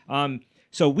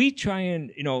 So we try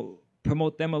and,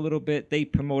 promote them a little bit. They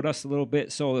promote us a little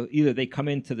bit. So either they come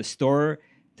into the store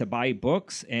to buy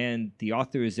books and the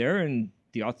author is there and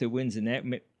the author wins in that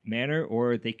manner,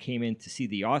 or they came in to see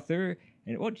the author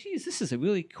and, oh, geez, this is a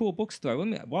really cool bookstore.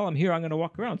 While I'm here, I'm going to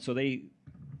walk around. So they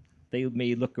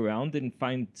may look around and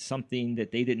find something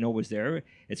that they didn't know was there.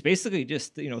 It's basically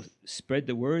just, spread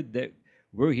the word that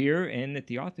we're here and that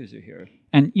the authors are here.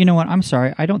 And you know what? I'm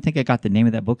sorry. I don't think I got the name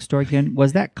of that bookstore again.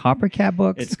 Was that Coppercat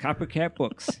Books? It's Coppercat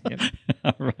Books. Yep.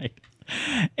 All right.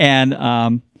 And,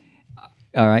 all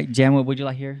right. Jan, what would you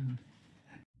like here?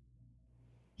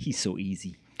 He's so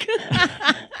easy.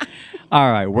 All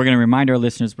right, we're going to remind our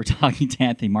listeners we're talking to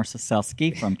Anthony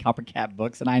Marcisofsky from Coppercat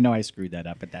Books, and I know I screwed that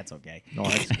up, but that's okay. No,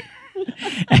 that's good.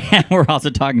 And we're also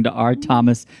talking to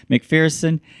R.Thomas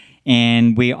McPherson,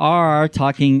 and we are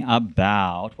talking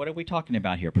about, what are we talking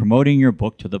about here? Promoting your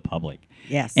book to the public.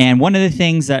 Yes. And one of the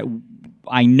things that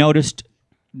I noticed,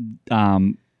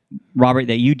 Robert,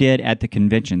 that you did at the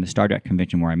convention, the Star Trek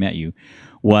convention where I met you,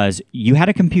 was you had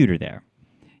a computer there,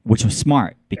 which was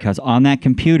smart, because on that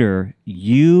computer,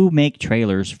 you make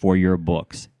trailers for your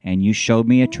books. And you showed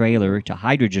me a trailer to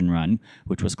Hydrogen Run,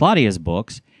 which was Claudia's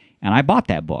books, and I bought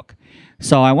that book.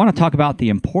 So I want to talk about the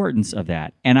importance of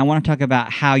that, and I want to talk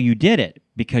about how you did it,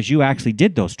 because you actually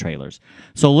did those trailers.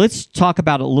 So let's talk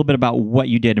about a little bit about what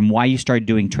you did and why you started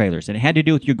doing trailers. And it had to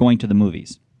do with you going to the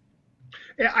movies.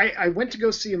 I went to go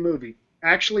see a movie.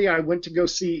 Actually, I went to go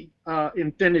see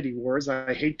Infinity Wars.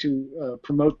 I hate to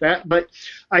promote that, but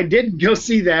I did go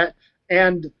see that,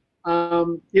 and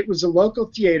it was a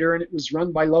local theater, and it was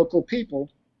run by local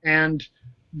people, and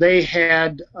they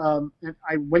had, and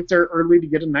I went there early to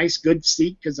get a nice, good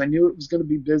seat because I knew it was going to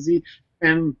be busy,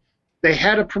 and they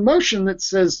had a promotion that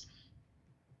says,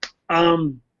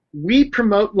 we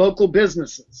promote local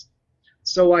businesses.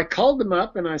 So I called them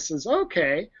up, and I says,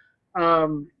 okay,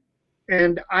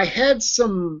 and I had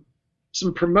some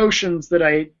promotions that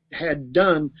I had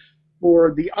done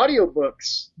for the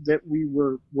audiobooks that we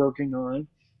were working on.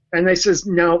 And they says,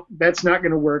 no, that's not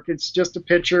going to work. It's just a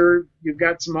picture. You've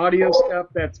got some audio stuff.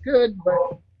 That's good,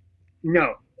 but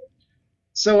no.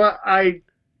 So I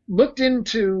looked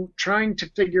into trying to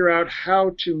figure out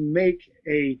how to make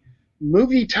a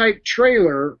movie-type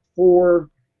trailer for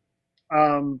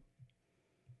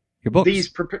your books. These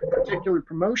particular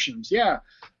promotions. Yeah.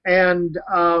 And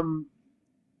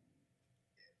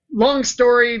long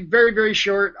story, very, very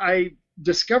short, I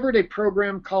discovered a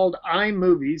program called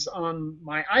iMovies on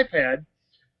my iPad.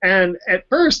 And at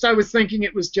first I was thinking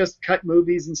it was just cut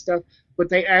movies and stuff, but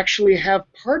they actually have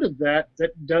part of that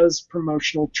does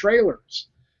promotional trailers.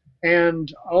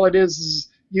 And all it is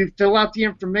you fill out the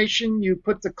information, you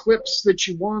put the clips that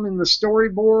you want in the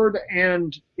storyboard,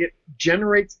 and it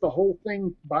generates the whole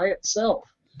thing by itself.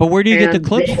 But where do you get the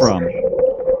clips from?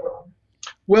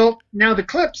 Well, now the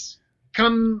clips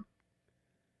come,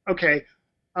 okay,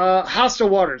 Hostile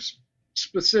Waters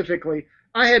specifically.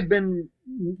 I had been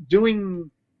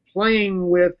playing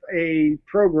with a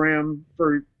program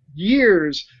for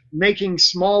years, making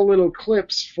small little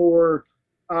clips for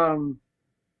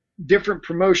different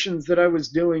promotions that I was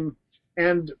doing.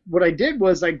 And what I did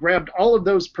was I grabbed all of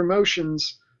those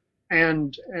promotions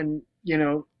and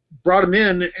brought them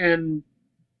in, and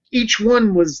each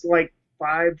one was like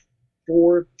 5,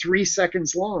 4, 3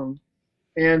 seconds long,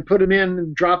 and put them in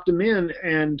and dropped them in.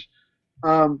 And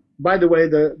by the way,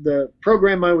 the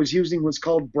program I was using was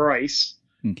called Bryce.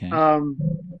 Okay.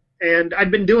 And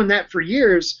I'd been doing that for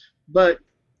years,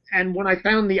 and when I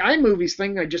found the iMovies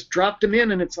thing, I just dropped them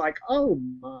in, and it's like, oh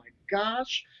my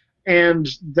gosh. And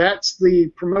that's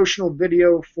the promotional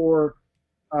video for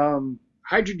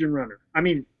Hydrogen Runner. I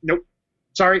mean, nope,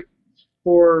 sorry,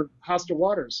 for Hostile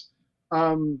Waters.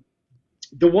 The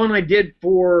one I did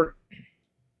for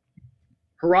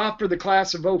Hurrah for the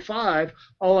Class of '05,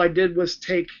 all I did was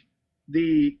take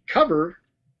the cover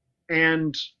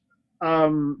and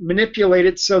manipulate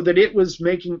it so that it was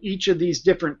making each of these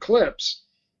different clips,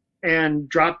 and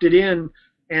dropped it in,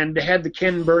 and had the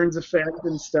Ken Burns effect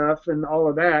and stuff and all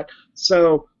of that.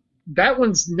 So that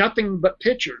one's nothing but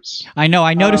pictures. I know.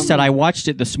 I noticed that. I watched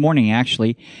it this morning,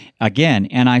 actually, again,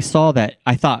 and I saw that.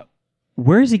 I thought,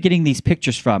 where is he getting these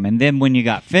pictures from? And then when you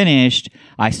got finished,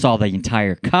 I saw the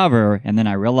entire cover, and then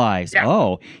I realized,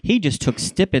 oh, he just took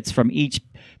snippets from each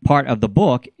part of the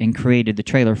book and created the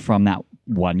trailer from that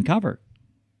one cover.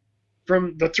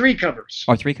 From the 3 covers.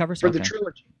 Or 3 covers? For okay. the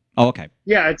trilogy. Oh, okay.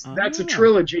 Yeah, that's a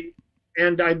trilogy.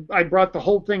 And I brought the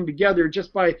whole thing together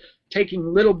just by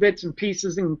taking little bits and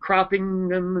pieces and cropping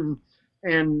them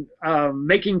and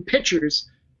making pictures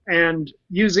and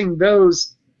using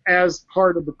those as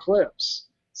part of the clips.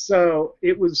 So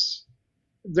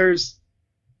there's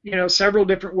several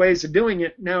different ways of doing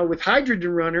it. Now with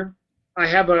Hydrogen Runner, I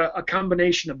have a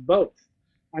combination of both.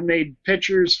 I made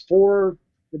pictures for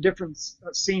the different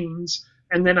scenes,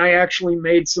 and then I actually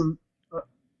made some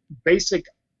basic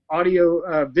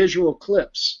audio visual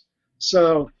clips.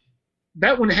 So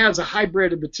that one has a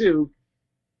hybrid of the two.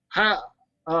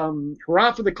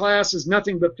 Hurrah for the Class is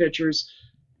nothing but pictures.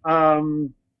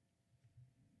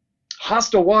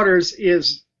 Hostile Waters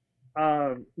is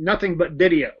nothing but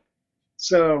video.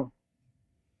 So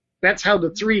that's how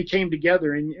the 3 came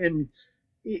together, and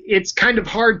it's kind of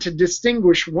hard to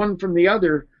distinguish one from the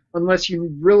other unless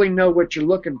you really know what you're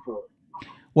looking for.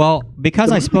 Well,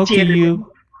 because I spoke to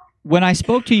you, when I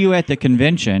spoke to you at the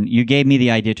convention, you gave me the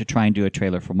idea to try and do a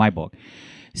trailer for my book.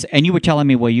 And you were telling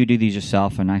me, well, you do these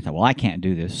yourself. And I thought, well, I can't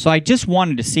do this. So I just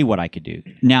wanted to see what I could do.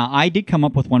 Now, I did come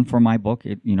up with one for my book,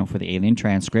 for the alien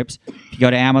transcripts. If you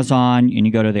go to Amazon and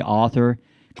you go to the author,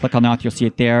 click on the author, you'll see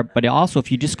it there. But also,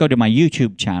 if you just go to my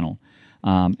YouTube channel,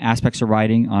 Aspects of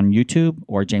Writing on YouTube,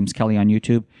 or James Kelly on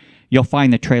YouTube, you'll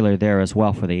find the trailer there as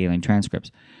well for the alien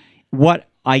transcripts. What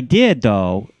I did,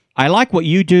 though, I like what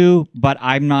you do, but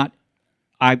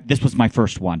this was my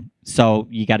first one. So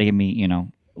you got to give me,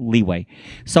 leeway.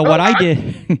 So what I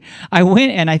did, I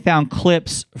went and I found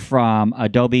clips from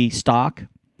Adobe Stock,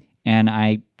 and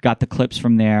I got the clips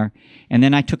from there. And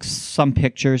then I took some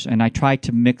pictures, and I tried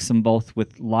to mix them both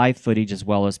with live footage as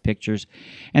well as pictures,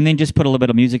 and then just put a little bit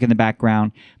of music in the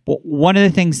background. But one of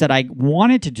the things that I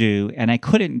wanted to do, and I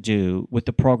couldn't do with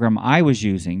the program I was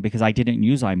using because I didn't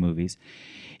use iMovies,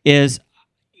 is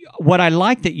what I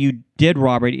like that you did,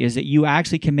 Robert, is that you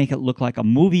actually can make it look like a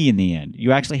movie in the end.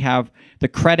 You actually have the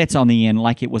credits on the end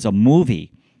like it was a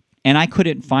movie. And I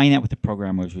couldn't find that with the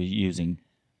program I was using.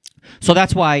 So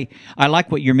that's why I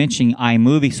like what you're mentioning,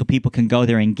 iMovie, so people can go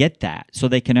there and get that, so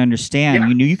they can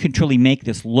understand, you can truly make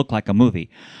this look like a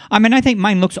movie. I mean, I think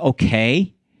mine looks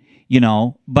okay,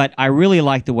 but I really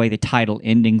like the way the title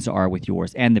endings are with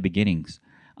yours and the beginnings.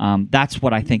 That's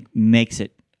what I think makes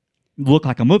it look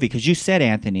like a movie, because you said,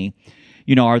 Anthony,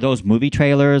 are those movie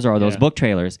trailers or are those book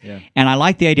trailers? Yeah. And I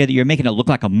like the idea that you're making it look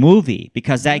like a movie,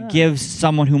 because that gives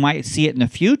someone who might see it in the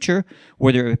future,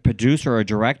 whether a producer or a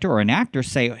director or an actor,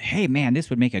 say, hey, man, this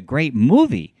would make a great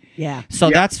movie. Yeah. So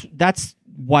that's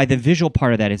why the visual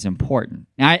part of that is important.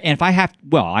 And if I have,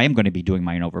 I am going to be doing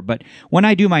mine over, but when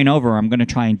I do mine over, I'm going to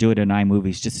try and do it in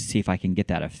iMovies just to see if I can get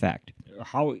that effect.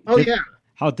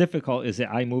 How difficult is it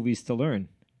iMovies to learn?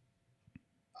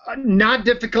 Not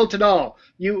difficult at all.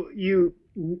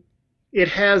 It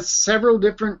has several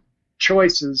different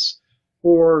choices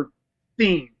for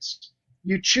themes.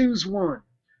 You choose one.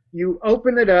 You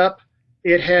open it up.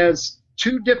 It has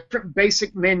 2 different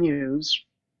basic menus.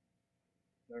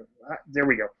 There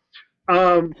we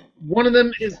go. One of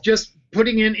them is just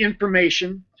putting in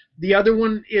information. The other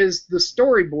one is the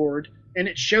storyboard, and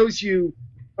it shows you,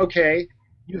 okay,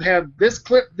 you have this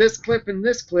clip, and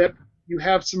this clip. you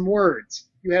have some words,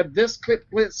 you have this, click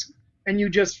this, and you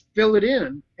just fill it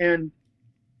in, and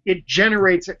it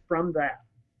generates it from that.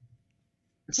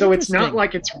 So it's not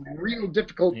like it's real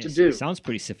difficult to do. It sounds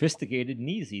pretty sophisticated and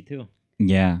easy, too.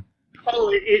 Yeah. Oh,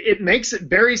 it makes it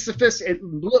very sophisticated. It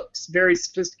looks very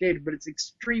sophisticated, but it's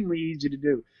extremely easy to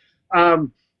do.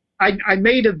 I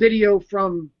made a video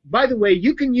from, by the way,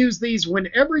 you can use these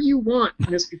whenever you want,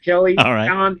 Mr. Kelly. All right.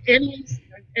 On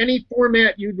any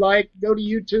format you'd like. Go to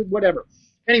YouTube, whatever.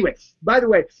 Anyway, by the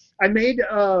way, I made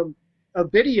a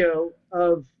video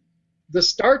of the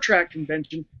Star Trek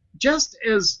convention just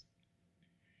as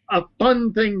a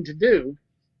fun thing to do,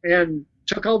 and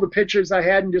took all the pictures I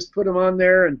had and just put them on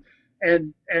there,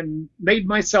 and made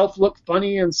myself look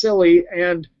funny and silly.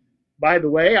 And by the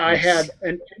way,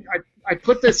 I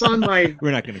put this on my.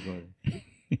 We're not going to go there.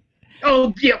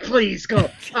 Oh yeah, please go.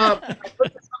 I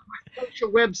put this on my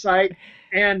social website,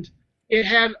 and it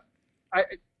had.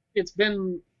 It's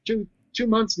been two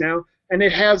months now, and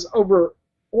it has over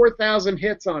 4,000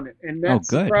 hits on it, and that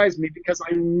surprised me because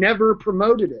I never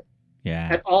promoted it. Yeah.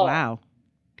 At all. Wow.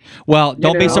 Well,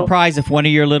 don't be surprised if one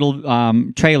of your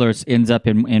little trailers ends up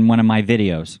in one of my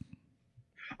videos.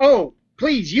 Oh,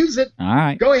 please use it. All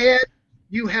right. Go ahead.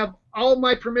 You have all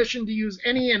my permission to use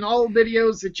any and all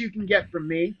videos that you can get from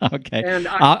me. Okay. And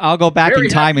I'll go back in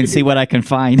time and see what I can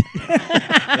find.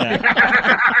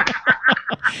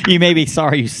 You may be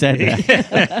sorry you said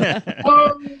that.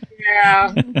 Oh,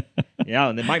 yeah. Yeah,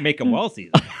 and they might make them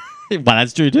wealthy. Well,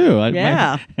 that's true, too.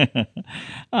 Yeah.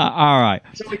 All right.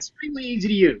 So extremely easy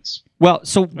to use. Well,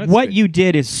 so what good. you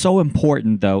did is so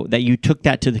important, though, that you took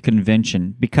that to the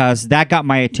convention, because that got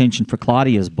my attention for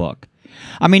Claudia's book.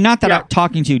 I mean, not that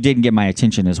talking to you didn't get my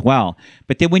attention as well,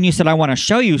 but then when you said, I want to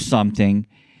show you something,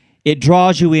 it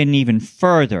draws you in even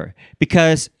further,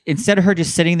 because instead of her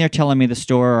just sitting there telling me the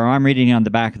story, or I'm reading it on the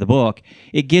back of the book,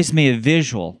 it gives me a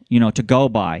visual, to go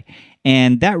by.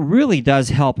 And that really does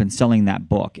help in selling that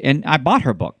book. And I bought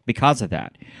her book because of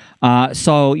that.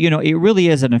 So, it really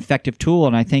is an effective tool.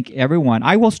 And I think I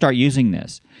will start using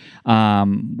this.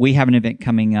 We have an event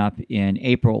coming up in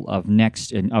April of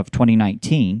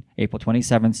 2019, April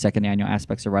 27th, second annual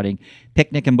Aspects of Writing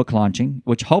Picnic and Book Launching,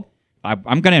 which I'm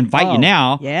going to invite you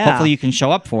now. Yeah. Hopefully you can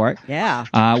show up for it. Yeah.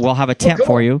 We'll have a tent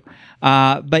for you.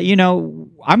 But,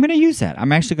 I'm going to use that.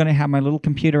 I'm actually going to have my little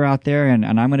computer out there, and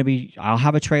I'll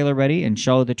have a trailer ready and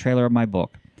show the trailer of my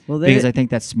book. Well, because I think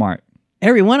that's smart.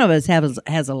 Every one of us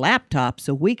has a laptop,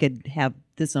 so we could have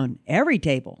this on every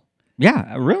table.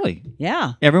 Yeah, really.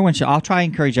 Yeah. Everyone should. I'll try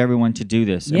and encourage everyone to do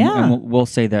this. Yeah. And we'll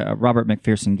say that Robert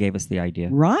McPherson gave us the idea.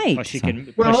 Right.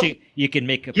 Plus you can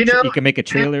make a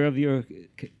trailer of your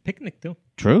picnic too.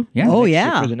 True. Yeah. Oh,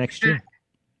 yeah. For the next year.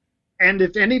 And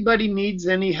if anybody needs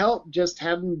any help, just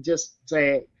have them just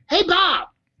say, "Hey, Bob,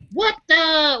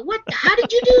 how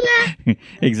did you do that?"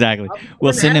 Exactly.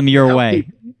 We'll send them your way.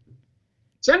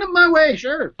 Send them my way,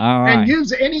 sure. All right. And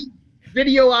use any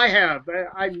video I have.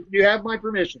 You have my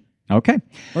permission. Okay.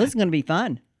 Well, this is going to be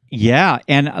fun. Yeah,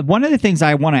 and one of the things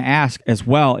I want to ask as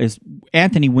well is,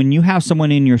 Anthony, when you have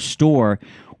someone in your store,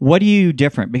 what do you do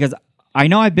different? Because I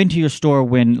know I've been to your store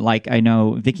when, I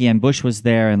know Vicki Ann Bush was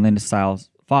there and Linda Stiles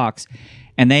Fox,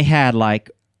 and they had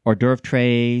hors d'oeuvre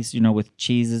trays, with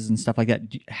cheeses and stuff like that.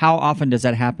 How often does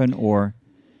that happen, or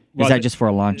is that just for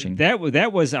a launching? That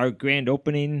was our grand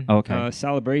opening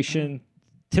celebration.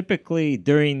 Typically,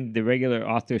 during the regular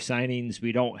author signings,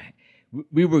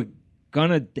 we were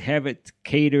gonna have it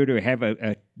catered or have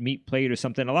a meat plate or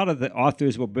something. A lot of the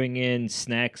authors will bring in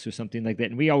snacks or something like that,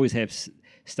 and we always have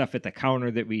stuff at the counter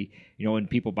that we, when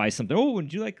people buy something,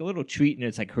 would you like a little treat? And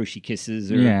it's like Hershey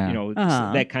Kisses or,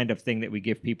 that kind of thing that we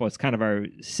give people. It's kind of our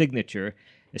signature,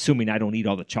 assuming I don't eat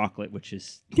all the chocolate, which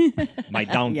is my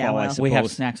downfall, I suppose. We have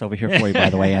snacks over here for you, by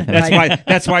the way, Anthony.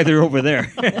 That's why they're over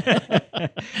there.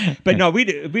 But no,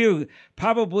 we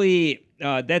probably,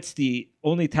 that's the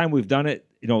only time we've done it,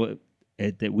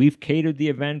 that we've catered the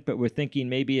event, but we're thinking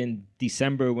maybe in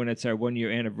December when it's our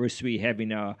 1-year anniversary,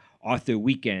 having a author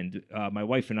weekend. My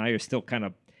wife and I are still kind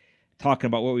of talking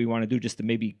about what we want to do, just to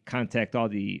maybe contact all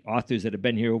the authors that have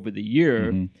been here over the year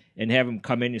and have them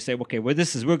come in and say, okay, well,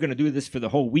 we're going to do this for the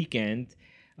whole weekend.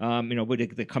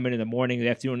 They come in the morning, the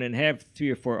afternoon, and have 3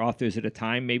 or 4 authors at a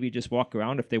time. Maybe just walk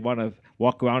around if they want to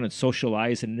walk around and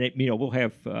socialize. And we'll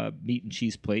have meat and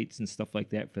cheese plates and stuff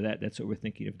like that for that. That's what we're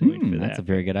thinking of doing for that. That's a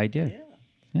very good idea.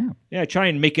 Yeah. Try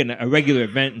and make it a regular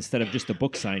event instead of just a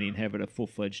book signing. Have it a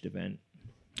full-fledged event.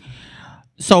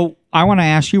 So I want to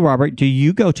ask you, Robert, do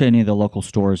you go to any of the local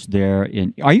stores there?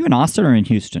 Are you in Austin or in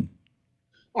Houston?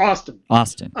 Austin.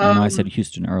 I know I said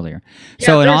Houston earlier.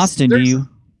 So in Austin, do you?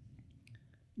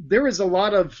 There is a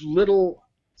lot of little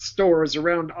stores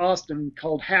around Austin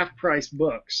called Half Price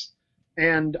Books,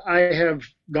 and I have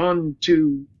gone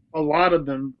to a lot of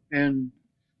them. And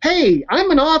hey,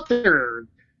 I'm an author.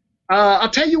 I'll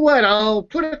tell you what, I'll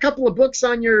put a couple of books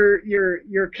on your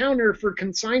counter for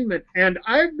consignment, and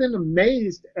I've been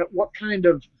amazed at what kind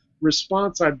of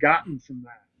response I've gotten from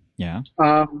that.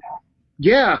 Yeah.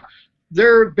 Yeah,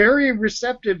 they're very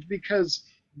receptive because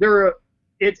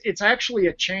it's actually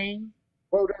a chain,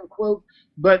 quote unquote,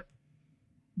 but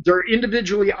they're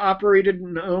individually operated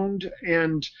and owned,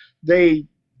 and they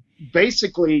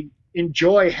basically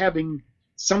enjoy having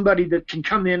somebody that can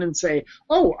come in and say,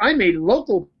 "Oh, I'm a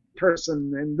local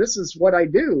person, and this is what I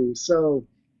do." So,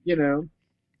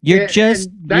 You're just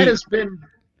that has been.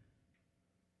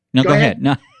 No, go ahead.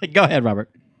 No, go ahead,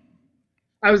 Robert.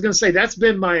 I was going to say that's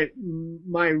been my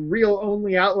real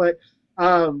only outlet.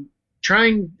 I've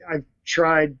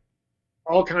tried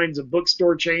all kinds of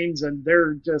bookstore chains, and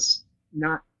they're just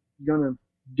not going to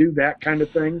do that kind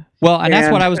of thing. Well, and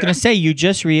that's what I was going to say. You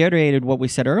just reiterated what we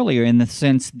said earlier in the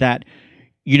sense that,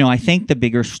 I think the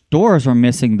bigger stores are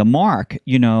missing the mark.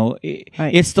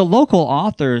 It's the local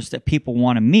authors that people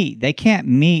want to meet. They can't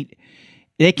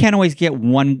always get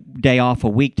one day off a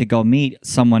week to go meet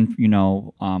someone,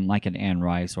 like an Anne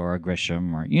Rice or a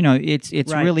Grisham, or it's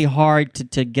Right. really hard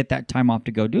to get that time off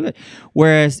to go do it.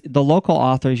 Whereas the local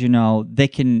authors,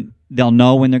 they'll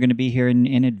know when they're going to be here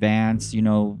in advance.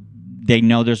 They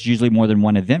know there's usually more than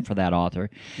one event for that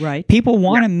author. Right. People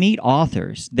want to meet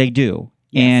authors. They do.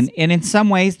 Yes. And in some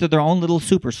ways, they're their own little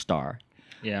superstar.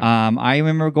 Yeah. I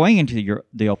remember going into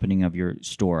the opening of your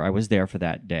store. I was there for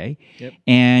that day. Yep.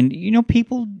 And,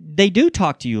 people, they do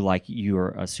talk to you like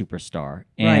you're a superstar.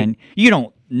 And you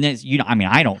don't,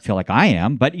 I don't feel like I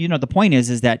am, but, the point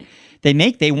is that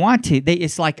they want to.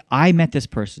 It's like, I met this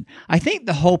person. I think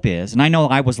the hope is, and I know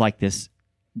I was like this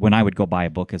when I would go buy a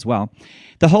book as well.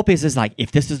 The hope is like,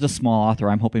 if this is the small author,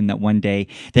 I'm hoping that one day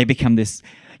they become this,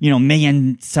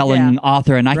 million-selling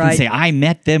author, and I can say, I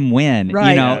met them when,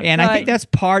 Right. and I think that's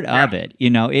part of it.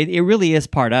 It really is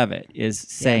part of it, is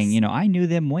saying, I knew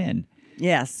them when.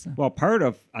 Yes. Well, part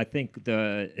of, I think,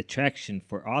 the attraction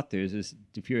for authors is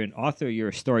if you're an author, you're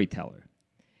a storyteller.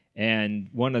 And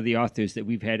one of the authors that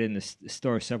we've had in the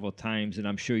store several times, and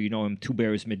I'm sure you know him, Two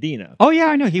Bears Medina. Oh, yeah,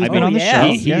 I know. He's been on the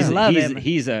show. Love him.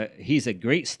 He's a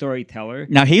great storyteller.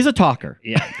 Now, he's a talker.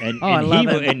 Yeah, and, I and love he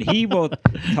will, him. and he will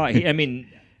talk.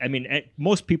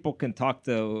 Most people can talk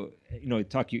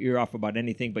talk your ear off about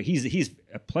anything, but he's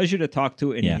a pleasure to talk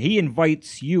to, and he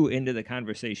invites you into the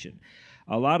conversation.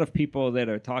 A lot of people that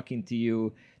are talking to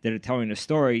you, that are telling a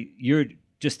story, you're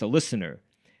just a listener,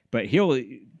 but he'll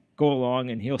go along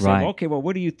and he'll say, Right. okay, well,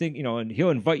 what do you think? And he'll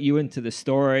invite you into the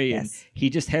story, and Yes. he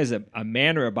just has a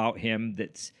manner about him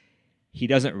he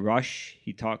doesn't rush.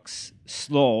 He talks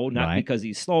slow, not Right. because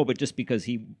he's slow, but just because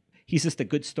he's just a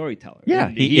good storyteller. Yeah,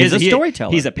 And he is a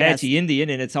storyteller. He's Apache Indian,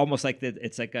 and it's almost like that.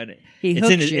 It's like He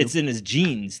hooks you. it's in his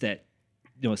genes that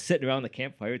sitting around the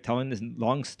campfire telling this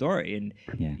long story, and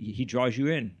he draws you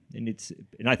in, and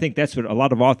I think that's what a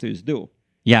lot of authors do.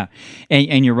 Yeah,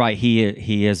 and you're right.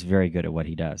 He is very good at what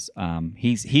he does.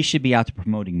 He should be out there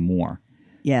promoting more.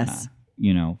 Yes.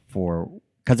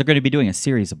 Because they're going to be doing a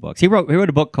series of books. He wrote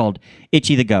a book called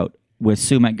Itchy the Goat with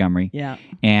Sue Montgomery. Yeah.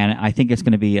 And I think it's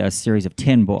going to be a series of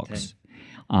 10 books.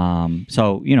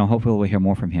 So hopefully we'll hear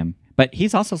more from him. But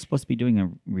he's also supposed to be doing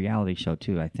a reality show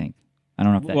too, I think. I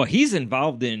don't know if that... Well, he's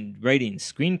involved in writing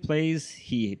screenplays.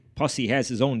 He has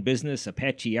his own business,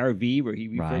 Apache RV, where he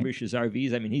refurbishes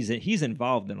RVs. I mean, he's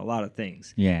involved in a lot of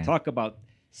things. Yeah. Talk about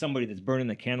somebody that's burning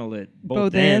the candle at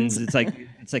both ends. It's like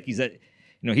he's at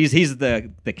he's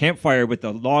the campfire with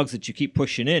the logs that you keep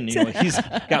pushing in. He's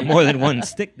got more than one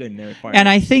stick in there. Fire. And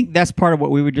I think that's part of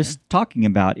what we were just talking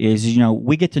about is,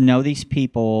 we get to know these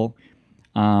people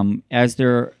as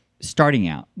they're starting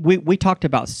out. We talked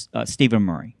about Stephen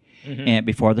Murray. Mm-hmm. And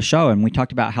before the show, and we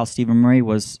talked about how Stephen Murray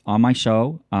was on my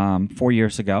show 4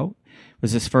 years ago. It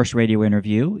was his first radio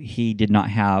interview. He did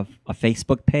not have a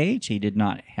Facebook page. He did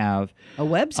not have A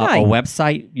website. a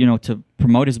website, to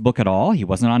promote his book at all. He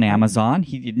wasn't on Amazon.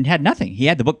 He had nothing. He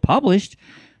had the book published,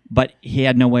 but he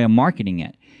had no way of marketing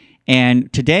it.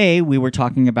 And today we were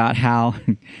talking about how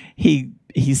he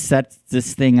sets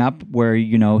this thing up where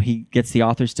he gets the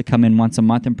authors to come in once a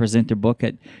month and present their book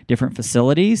at different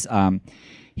facilities.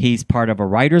 He's part of a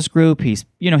writers group. He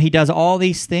does all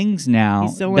these things now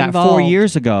He's so that involved. 4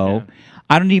 years ago,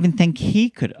 I don't even think he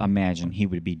could imagine he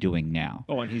would be doing now.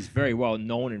 Oh, and he's very well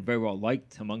known and very well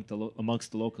liked amongst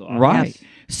the local audience. Right.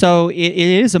 So it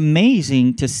is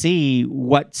amazing to see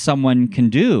what someone can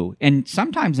do, and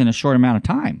sometimes in a short amount of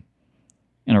time,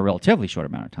 in a relatively short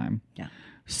amount of time. Yeah.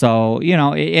 So,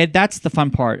 that's the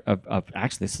fun part of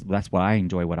actually, that's what I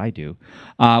enjoy, what I do.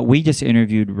 We just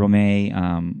interviewed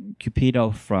Rome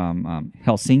Cupido from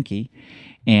Helsinki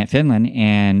and Finland,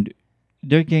 and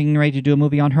they're getting ready to do a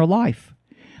movie on her life.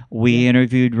 We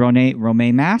interviewed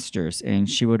Rome Masters, and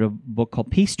she wrote a book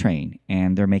called Peace Train,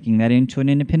 and they're making that into an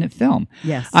independent film.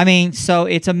 Yes. I mean, so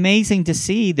it's amazing to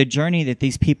see the journey that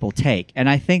these people take, and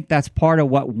I think that's part of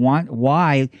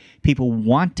why people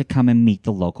want to come and meet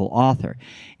the local author,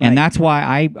 and that's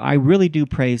why I really do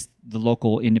praise the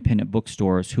local independent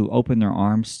bookstores who open their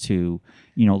arms to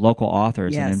local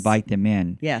authors and invite them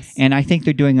in. Yes. And I think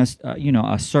they're doing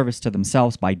a service to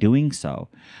themselves by doing so.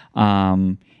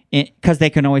 Because they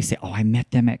can always say, "Oh, I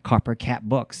met them at Copper Cat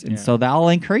Books," and so that'll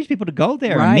encourage people to go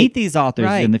there and meet these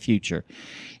authors in the future.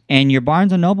 And your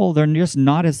Barnes and Noble, they're just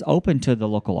not as open to the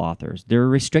local authors. They're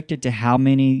restricted to how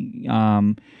many,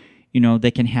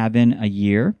 they can have in a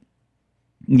year.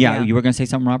 Yeah. You were going to say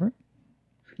something, Robert?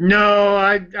 No,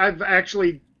 I've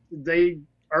actually, they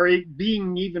are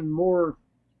being even more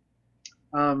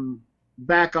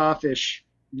back offish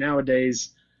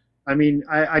nowadays. I mean,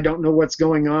 I don't know what's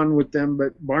going on with them,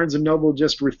 but Barnes & Noble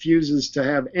just refuses to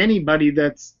have anybody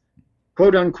that's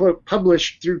quote-unquote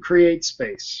published through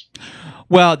CreateSpace.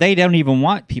 Well, they don't even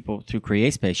want people through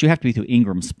CreateSpace. You have to be through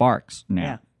Ingram Sparks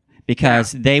now.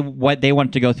 Because they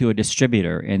want to go through a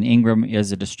distributor, and Ingram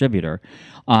is a distributor.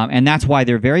 And that's why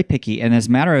they're very picky. And as a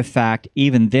matter of fact,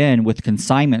 even then, with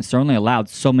consignments, they're only allowed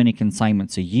so many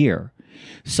consignments a year.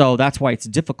 So that's why it's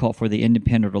difficult for the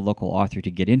independent or local author to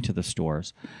get into the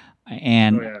stores.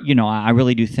 And, I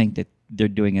really do think that they're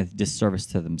doing a disservice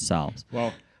to themselves.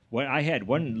 Well, I had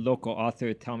one local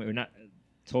author told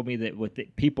me that what the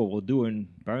people will do in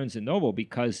Barnes & Noble,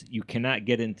 because you cannot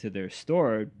get into their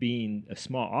store being a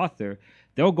small author,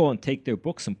 they'll go and take their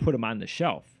books and put them on the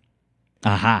shelf.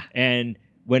 Aha. And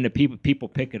when the people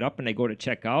pick it up and they go to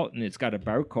check out and it's got a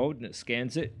barcode and it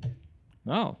scans it,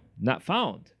 oh, not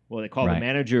found. Well, they call the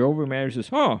manager over. Manager says,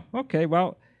 "Oh, okay,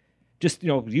 well, just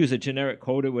use a generic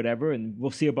code or whatever, and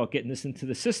we'll see about getting this into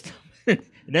the system." And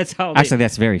that's how. Actually,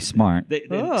 that's very smart.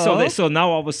 So now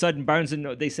all of a sudden,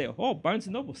 they say, "Oh, Barnes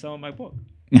and Noble selling my book."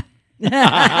 And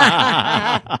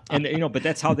but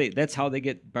that's how they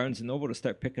get Barnes and Noble to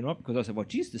start picking up, because I said, "Well,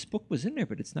 geez, this book was in there,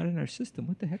 but it's not in our system.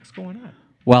 What the heck's going on?"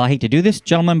 Well, I hate to do this,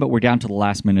 gentlemen, but we're down to the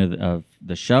last minute of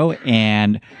the show.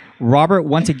 And Robert,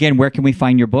 once again, where can we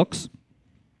find your books?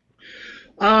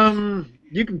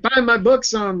 You can buy my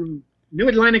books on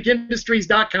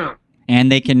NewAtlanticIndustries.com.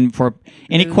 And they can, for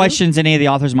any questions any of the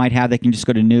authors might have, they can just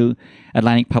go to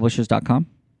NewAtlanticPublishers.com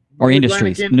or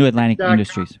New Atlantic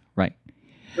Industries, right?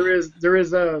 There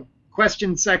is a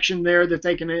question section there that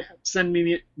they can send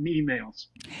me emails.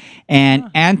 And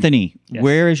Anthony,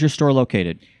 where is your store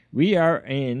located? We are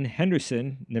in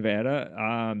Henderson, Nevada,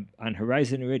 on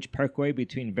Horizon Ridge Parkway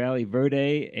between Valley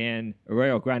Verde and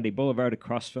Arroyo Grande Boulevard,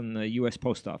 across from the U.S.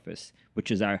 Post Office,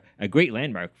 which is a great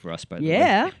landmark for us, by the way.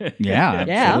 Yeah,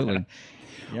 absolutely.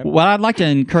 Yep. Well, I'd like to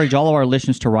encourage all of our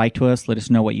listeners to write to us. Let us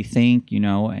know what you think.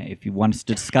 If you want us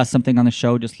to discuss something on the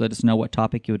show, just let us know what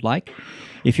topic you would like.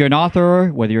 If you're an author,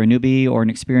 whether you're a newbie or an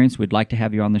experienced, we'd like to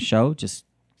have you on the show. Just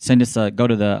send us go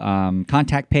to the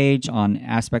contact page on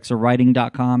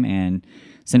aspectsofwriting.com and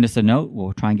send us a note.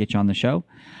 We'll try and get you on the show.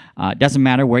 It doesn't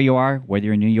matter where you are, whether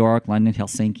you're in New York, London,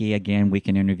 Helsinki. Again, we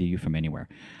can interview you from anywhere.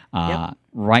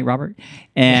 Right, Robert?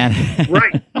 And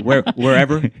right.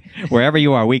 Wherever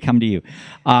you are, we come to you.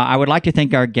 I would like to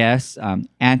thank our guests,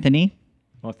 Anthony.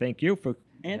 Well, thank you for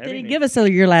Anthony, give us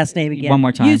your last name again. One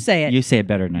more time. You say it. You say it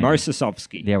better than I do.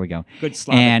 Marcisofsky. There we go. Good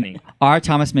Slavic name. And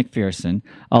R.Thomas McPherson,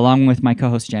 along with my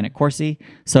co-host Janet Corsi.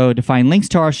 So to find links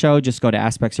to our show, just go to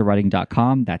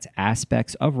aspectsofwriting.com. That's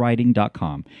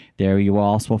aspectsofwriting.com. There you will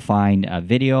also find a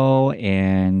video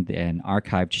and an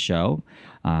archived show.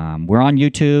 We're on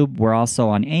YouTube. We're also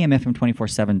on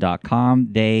amfm247.com.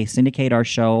 They syndicate our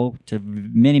show to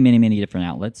many, many, many different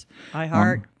outlets.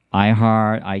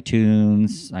 iHeart,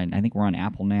 iTunes. I think we're on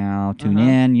Apple now.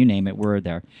 TuneIn, you name it, we're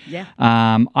there. Yeah.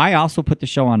 I also put the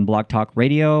show on Blog Talk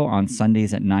Radio on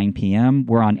Sundays at 9 p.m.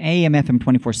 We're on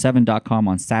amfm247.com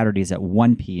on Saturdays at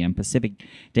 1 p.m. Pacific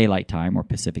Daylight Time or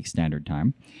Pacific Standard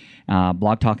Time.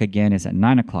 Blog Talk again is at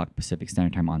 9 o'clock Pacific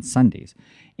Standard Time on Sundays.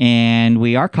 And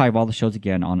we archive all the shows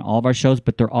again on all of our shows,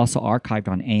 but they're also archived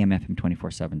on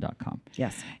amfm247.com.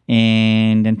 Yes.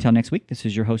 And until next week, this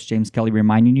is your host, James Kelly,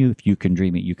 reminding you, if you can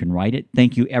dream it, you can write it.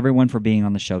 Thank you, everyone, for being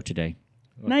on the show today.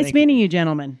 Well, nice meeting you,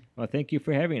 gentlemen. Well, thank you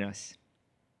for having us.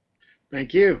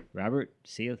 Thank you. Robert,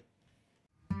 see you.